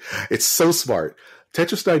thing, but it's so smart.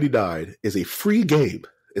 Tetris 99 is a free game.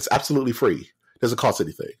 It's absolutely free. It doesn't cost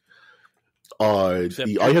anything. All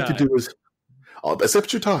you have to do is,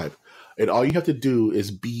 except your time. And all you have to do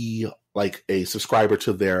is be like a subscriber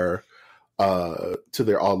to their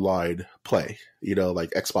online play,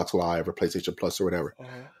 like Xbox Live or PlayStation Plus or whatever.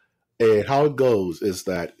 Uh-huh. And how it goes is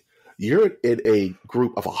that you're in a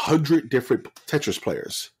group of 100 different Tetris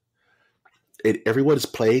players, and everyone is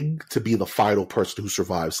playing to be the final person who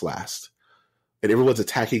survives last. And everyone's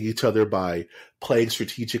attacking each other by playing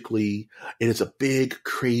strategically, and it's a big,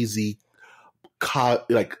 crazy,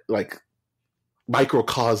 like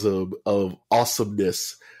microcosm of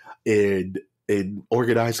awesomeness and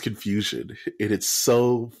organized confusion. And it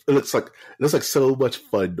looks like so much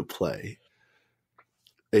fun to play.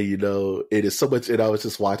 And it is so much. And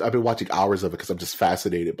I've been watching hours of it because I'm just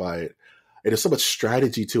fascinated by it. And there's so much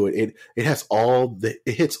strategy to it. It hits all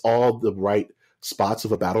the right spots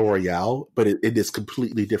of a battle royale, but in this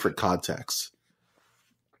completely different context.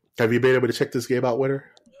 Have you been able to check this game out, Winter?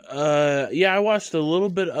 Yeah, I watched a little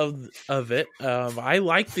bit of it. I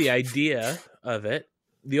like the idea of it.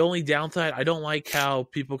 The only downside, I don't like how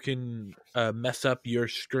people can mess up your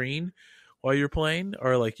screen while you're playing,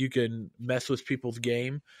 or like you can mess with people's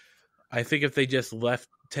game. I think if they just left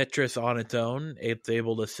Tetris on its own, it's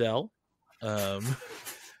able to sell. I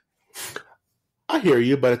hear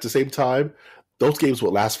you, but at the same time, those games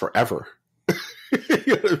will last forever. You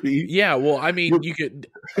know what I mean? Yeah, well, I mean, you could.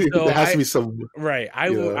 So there has to be some right.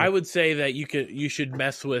 I would say that you should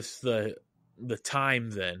mess with the time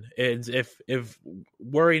then. And if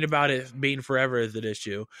worrying about it being forever is an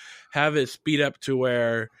issue, have it speed up to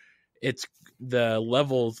where the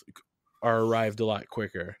levels are arrived a lot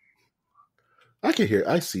quicker. I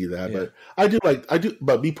see that, yeah.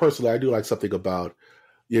 But me personally, I do like something about,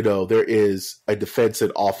 there is a defense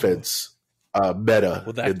and offense meta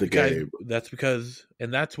in the game. That's because,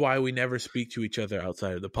 and that's why we never speak to each other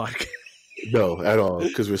outside of the podcast. No, at all,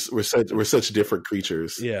 because we're such different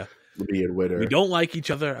creatures. Yeah, me and Winter. We don't like each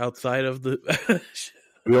other outside of the.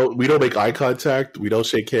 We don't make eye contact. We don't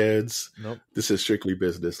shake hands. Nope. This is strictly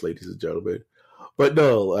business, ladies and gentlemen. But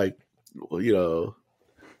no,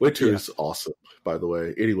 Winter is awesome. By the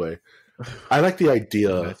way, anyway, I like the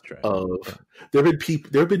idea of there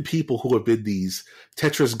have been people who have been these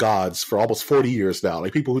Tetris gods for almost 40 years now.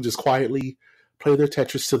 Like people who just quietly play their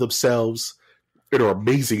Tetris to themselves and are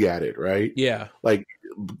amazing at it, right? Yeah, like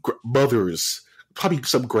mothers, probably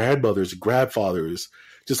some grandmothers and grandfathers,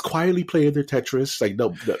 just quietly playing their Tetris,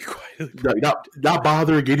 not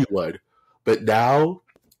bothering anyone. But now,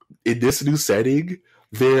 in this new setting,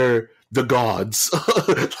 they're the gods.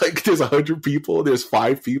 Like there's 100 people, there's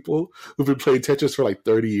 5 people who've been playing Tetris for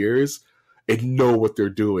 30 years and know what they're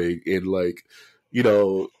doing. And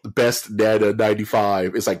best Nana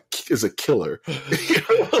 95 is a killer.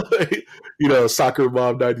 Soccer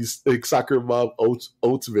Mom 90s, like Soccer Mom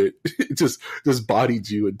Ultimate just bodied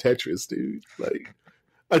you in Tetris, dude. Like,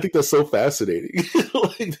 I think that's so fascinating.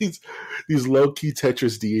 Like these low key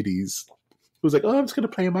Tetris deities who's like, oh, I'm just gonna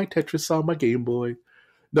play my Tetris on my Game Boy.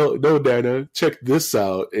 No, Nana, check this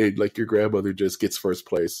out, and like your grandmother just gets first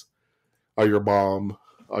place, or your mom,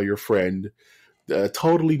 or your friend. A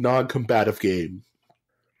totally non-combative game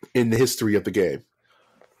in the history of the game,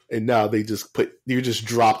 and now you just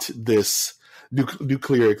dropped this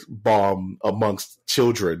nuclear bomb amongst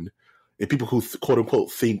children and people who quote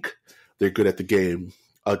unquote think they're good at the game.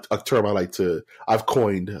 A term I've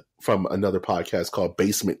coined from another podcast called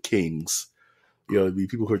Basement Kings. The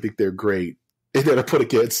people who think they're great and then I put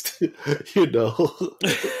against,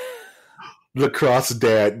 Lacrosse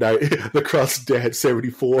Dad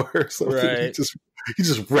 74 or something. Right. He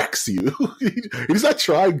just wrecks you. He's not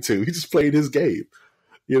trying to. He's just playing his game,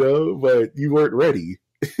 but you weren't ready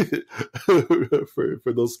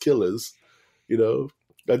for those killers,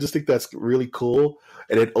 I just think that's really cool,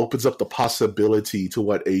 and it opens up the possibility to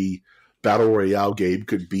what a battle royale game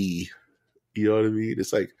could be. You know what I mean?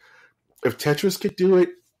 It's like if Tetris could do it,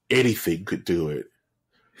 anything could do it.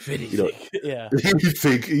 Yeah.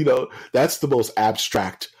 Anything, that's the most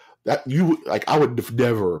abstract that I would have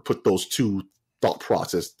never put those two thought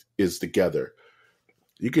processes together.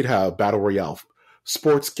 You could have battle royale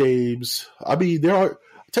sports games. I mean, there are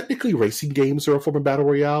technically racing games are a form of battle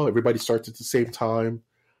royale. Everybody starts at the same time.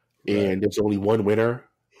 And there's only one winner.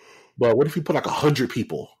 But what if you put 100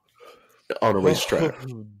 people on a racetrack?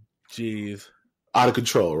 Jeez. Out of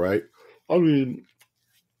control, right? I mean,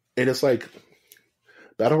 and it's like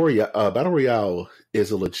Battle Royale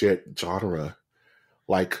is a legit genre.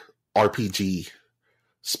 Like RPG,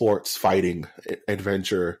 sports, fighting,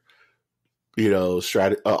 adventure, real-time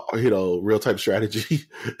strategy.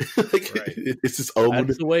 It's its own.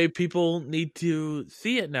 That's the way people need to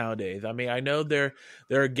see it nowadays. I mean, I know there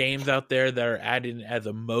are games out there that are added as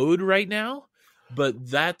a mode right now, but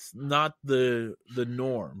that's not the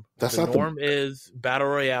norm. The norm is battle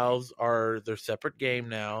royales are their separate game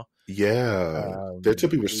now. Yeah, they're to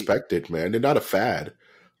be respected, man. They're not a fad.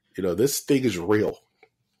 This thing is real.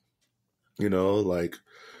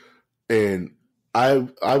 And I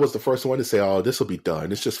was the first one to say, "Oh, this will be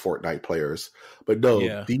done. It's just Fortnite players." But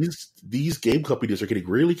no, these game companies are getting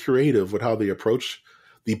really creative with how they approach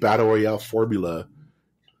the battle royale formula.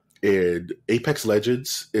 And Apex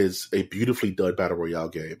Legends is a beautifully done battle royale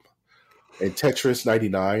game, and Tetris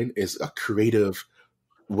 99 is a creative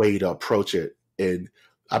way to approach it. And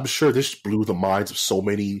I'm sure this blew the minds of so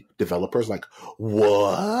many developers. Like,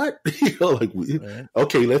 what?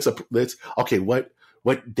 Okay, let's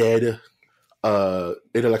what dead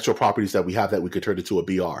intellectual properties that we have that we could turn into a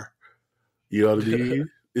BR. You know what I mean?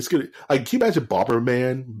 It's good. Like, can you imagine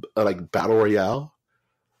Bomberman battle royale?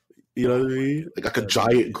 You know what I mean? Like a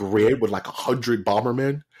giant grid with 100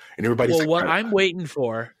 Bombermen, and everybody's. Well, what I'm waiting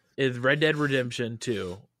for is Red Dead Redemption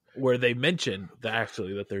 2, where they mentioned that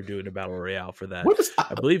they're doing a battle royale for that.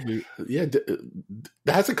 I believe that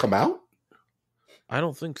hasn't come out. I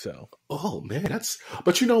don't think so. Oh man,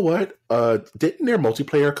 but you know what? Didn't their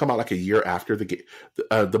multiplayer come out a year after the game?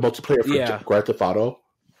 The multiplayer for Grand Theft Auto.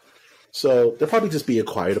 So they're probably just being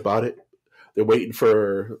quiet about it. They're waiting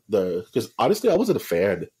for because honestly, I wasn't a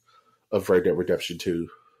fan of Red Dead Redemption 2.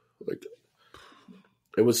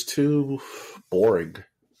 It was too boring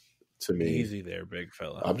to me. Easy there, big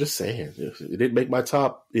fella. I'm just saying, it didn't make my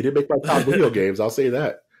top. It didn't make my top video games. I'll say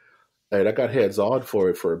that. And I got hands on for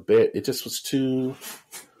it for a bit. It just was too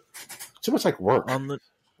much like work.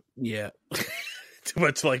 Too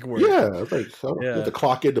much like work. Yeah, I don't have to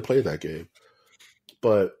clock in to play that game.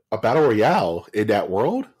 But a battle royale in that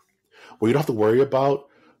world, where you don't have to worry about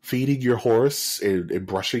feeding your horse and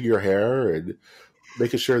brushing your hair and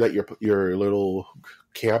making sure that your little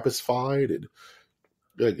camp is fine, and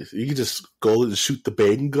you can just go and shoot the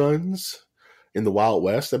bang guns in the Wild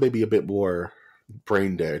West. That may be a bit more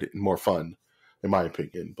brain dead and more fun, in my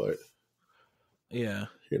opinion. But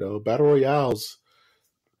battle royales,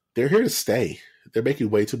 they're here to stay. They're making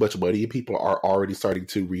way too much money, and people are already starting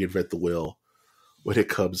to reinvent the wheel when it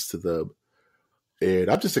comes to them.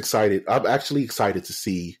 And I'm just excited. I'm actually excited to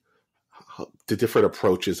see the different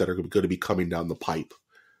approaches that are going to be coming down the pipe.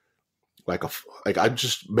 I'm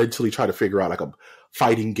just mentally trying to figure out a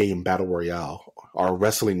fighting game battle royale or a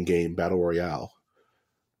wrestling game battle royale.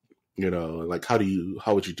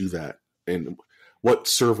 How would you do that? And what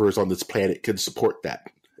servers on this planet can support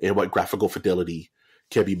that? And what graphical fidelity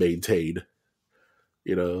can be maintained?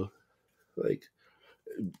 Can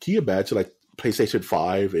you imagine PlayStation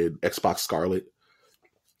 5 and Xbox Scarlet?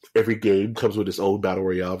 Every game comes with its own battle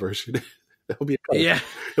royale version. Yeah.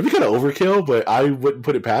 it'd be kind of overkill, but I wouldn't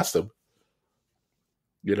put it past them.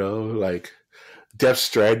 You know, like Death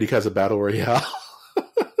Stranding has a battle royale.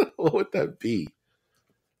 What would that be?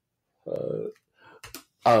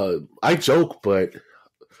 I joke, but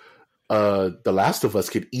The Last of Us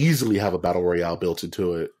could easily have a battle royale built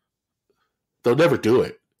into it. They'll never do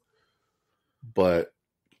it, but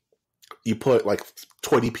you put like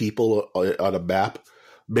 20 people on a map,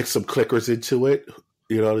 mix some clickers into it.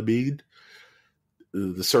 You know what I mean?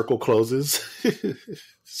 The circle closes,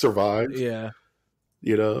 survive. Yeah.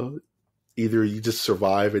 You know, either you just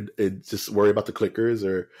survive and just worry about the clickers,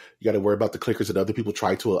 or you got to worry about the clickers and other people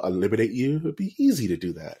try to eliminate you. It'd be easy to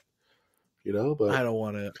do that. You know, but I don't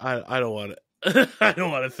want to. I don't want to. I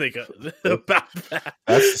don't want to think about that.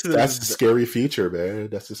 That's the scary future, man.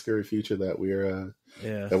 That's the scary future that we're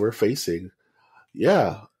facing.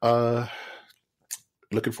 Yeah.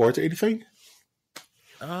 Looking forward to anything?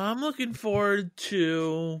 I'm looking forward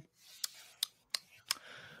to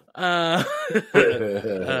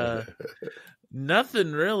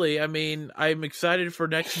nothing really. I mean, I'm excited for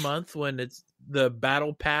next month when it's the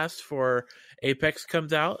battle pass for Apex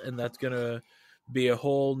comes out, and that's gonna be a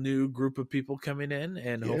whole new group of people coming in,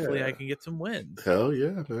 and hopefully I can get some wins. Hell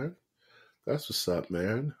yeah, man. That's what's up,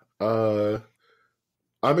 man.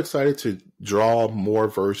 I'm excited to draw more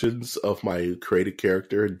versions of my created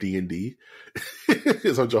character in D&D.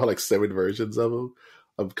 Because I'm drawing like 7 versions of them.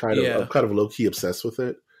 I'm kind of low key obsessed with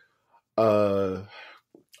it. I'm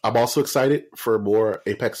also excited for more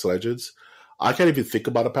Apex Legends. I can't even think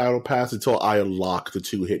about a battle pass until I unlock the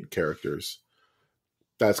 2 hidden characters.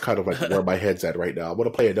 That's kind of like where my head's at right now. I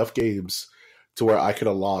want to play enough games to where I can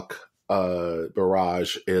unlock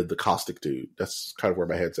Barrage and the Caustic Dude. That's kind of where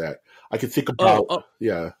my head's at. I can think about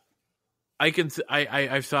I've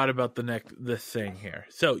thought about this thing here.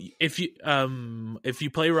 So if you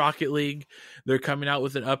play Rocket League, they're coming out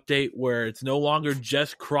with an update where it's no longer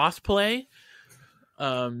just crossplay,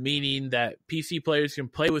 meaning that PC players can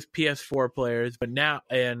play with PS4 players, but now,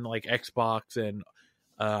 and like Xbox and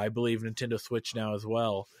I believe Nintendo Switch now as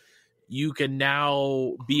well, you can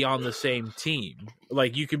now be on the same team.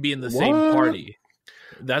 Like you can be in the same party.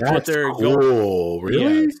 That's what they're going.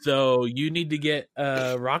 Really? Yeah, so you need to get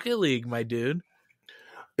Rocket League, my dude.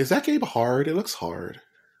 Is that game hard? It looks hard.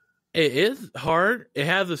 It is hard. It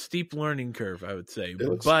has a steep learning curve, I would say.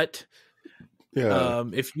 But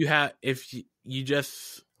it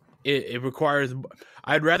requires.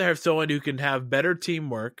 I'd rather have someone who can have better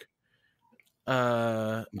teamwork.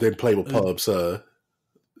 Than play with pubs.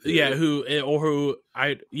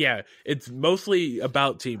 It's mostly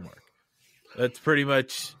about teamwork. That's pretty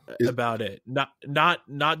much about it. Not.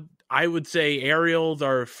 I would say aerials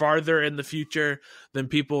are farther in the future than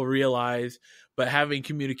people realize, but having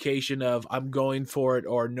communication of I'm going for it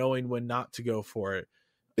or knowing when not to go for it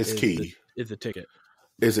is key. Is a ticket.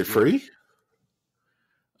 Is it free?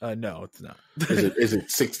 No, it's not. Is it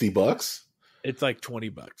 $60? It's like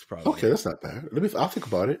 $20 probably. Okay, that's not bad. I'll think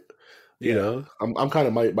about it. You know, I'm kind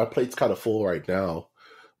of my plate's kind of full right now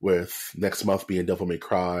with next month being Devil May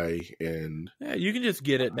Cry, and you can just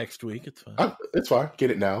get it next week. It's fine. It's fine. Get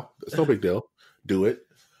it now. It's no big deal. Do it.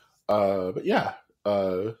 But yeah,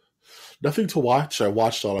 nothing to watch. I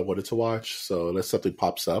watched all I wanted to watch, so unless something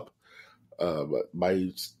pops up, but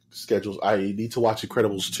my schedules. I need to watch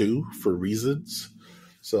Incredibles 2 for reasons,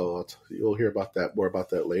 so you'll hear more about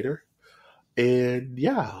that later. And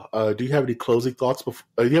yeah, do you have any closing thoughts? Do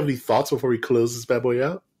you have any thoughts before we close this bad boy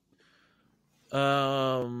out?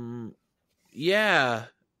 Yeah,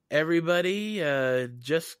 everybody,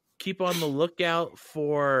 just keep on the lookout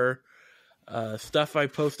for stuff I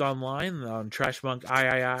post online on Trash Monk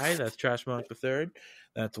III. That's Trash Monk the Third.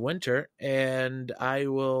 That's Winter, and I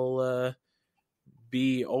will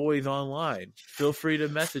be always online. Feel free to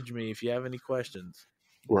message me if you have any questions.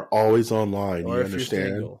 We're always online. Or you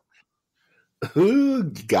understand?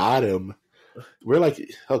 Got him. We're like,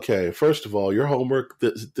 okay, first of all, your homework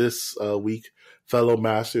this week, fellow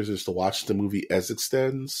masters, is to watch the movie As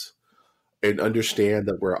Extends and understand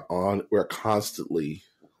that we're constantly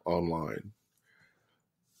online.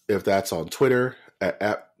 If that's on Twitter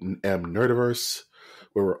at mnerdiverse,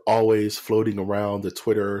 where we're always floating around the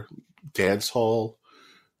Twitter dance hall.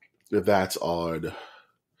 If that's on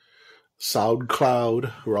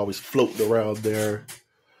SoundCloud, we're always floating around there.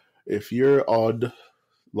 If you're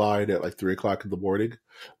online at like 3:00 in the morning,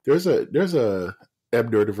 there's a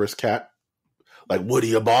mnerdiverse cat. Like, what are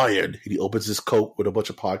you buying? And he opens his coat with a bunch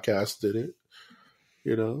of podcasts in it.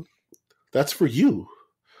 You know, that's for you.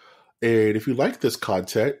 And if you like this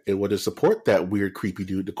content and want to support that weird, creepy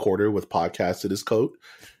dude in the corner with podcasts in his coat,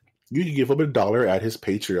 you can give him $1 at his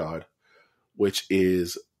Patreon. which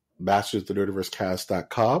is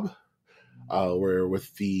mastersofthenerdiversecast.com, where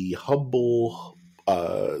with the humble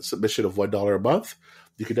submission of $1 a month,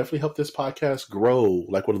 you can definitely help this podcast grow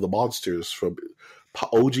like one of the monsters from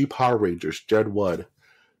OG Power Rangers Gen 1.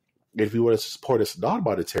 If you want to support us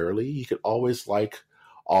non-monetarily, you can always like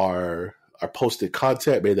our posted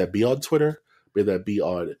content, may that be on Twitter, may that be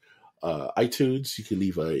on iTunes. You can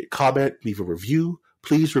leave a comment, leave a review.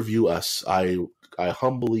 Please review us. I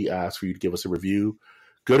humbly ask for you to give us a review,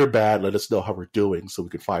 good or bad. Let us know how we're doing so we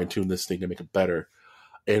can fine-tune this thing and make it better.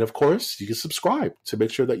 And of course, you can subscribe to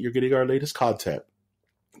make sure that you're getting our latest content.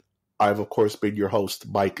 I've, of course, been your host,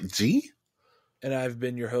 Mike G. And I've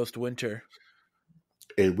been your host, Winter.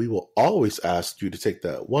 And we will always ask you to take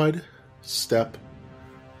that one step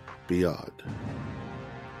beyond.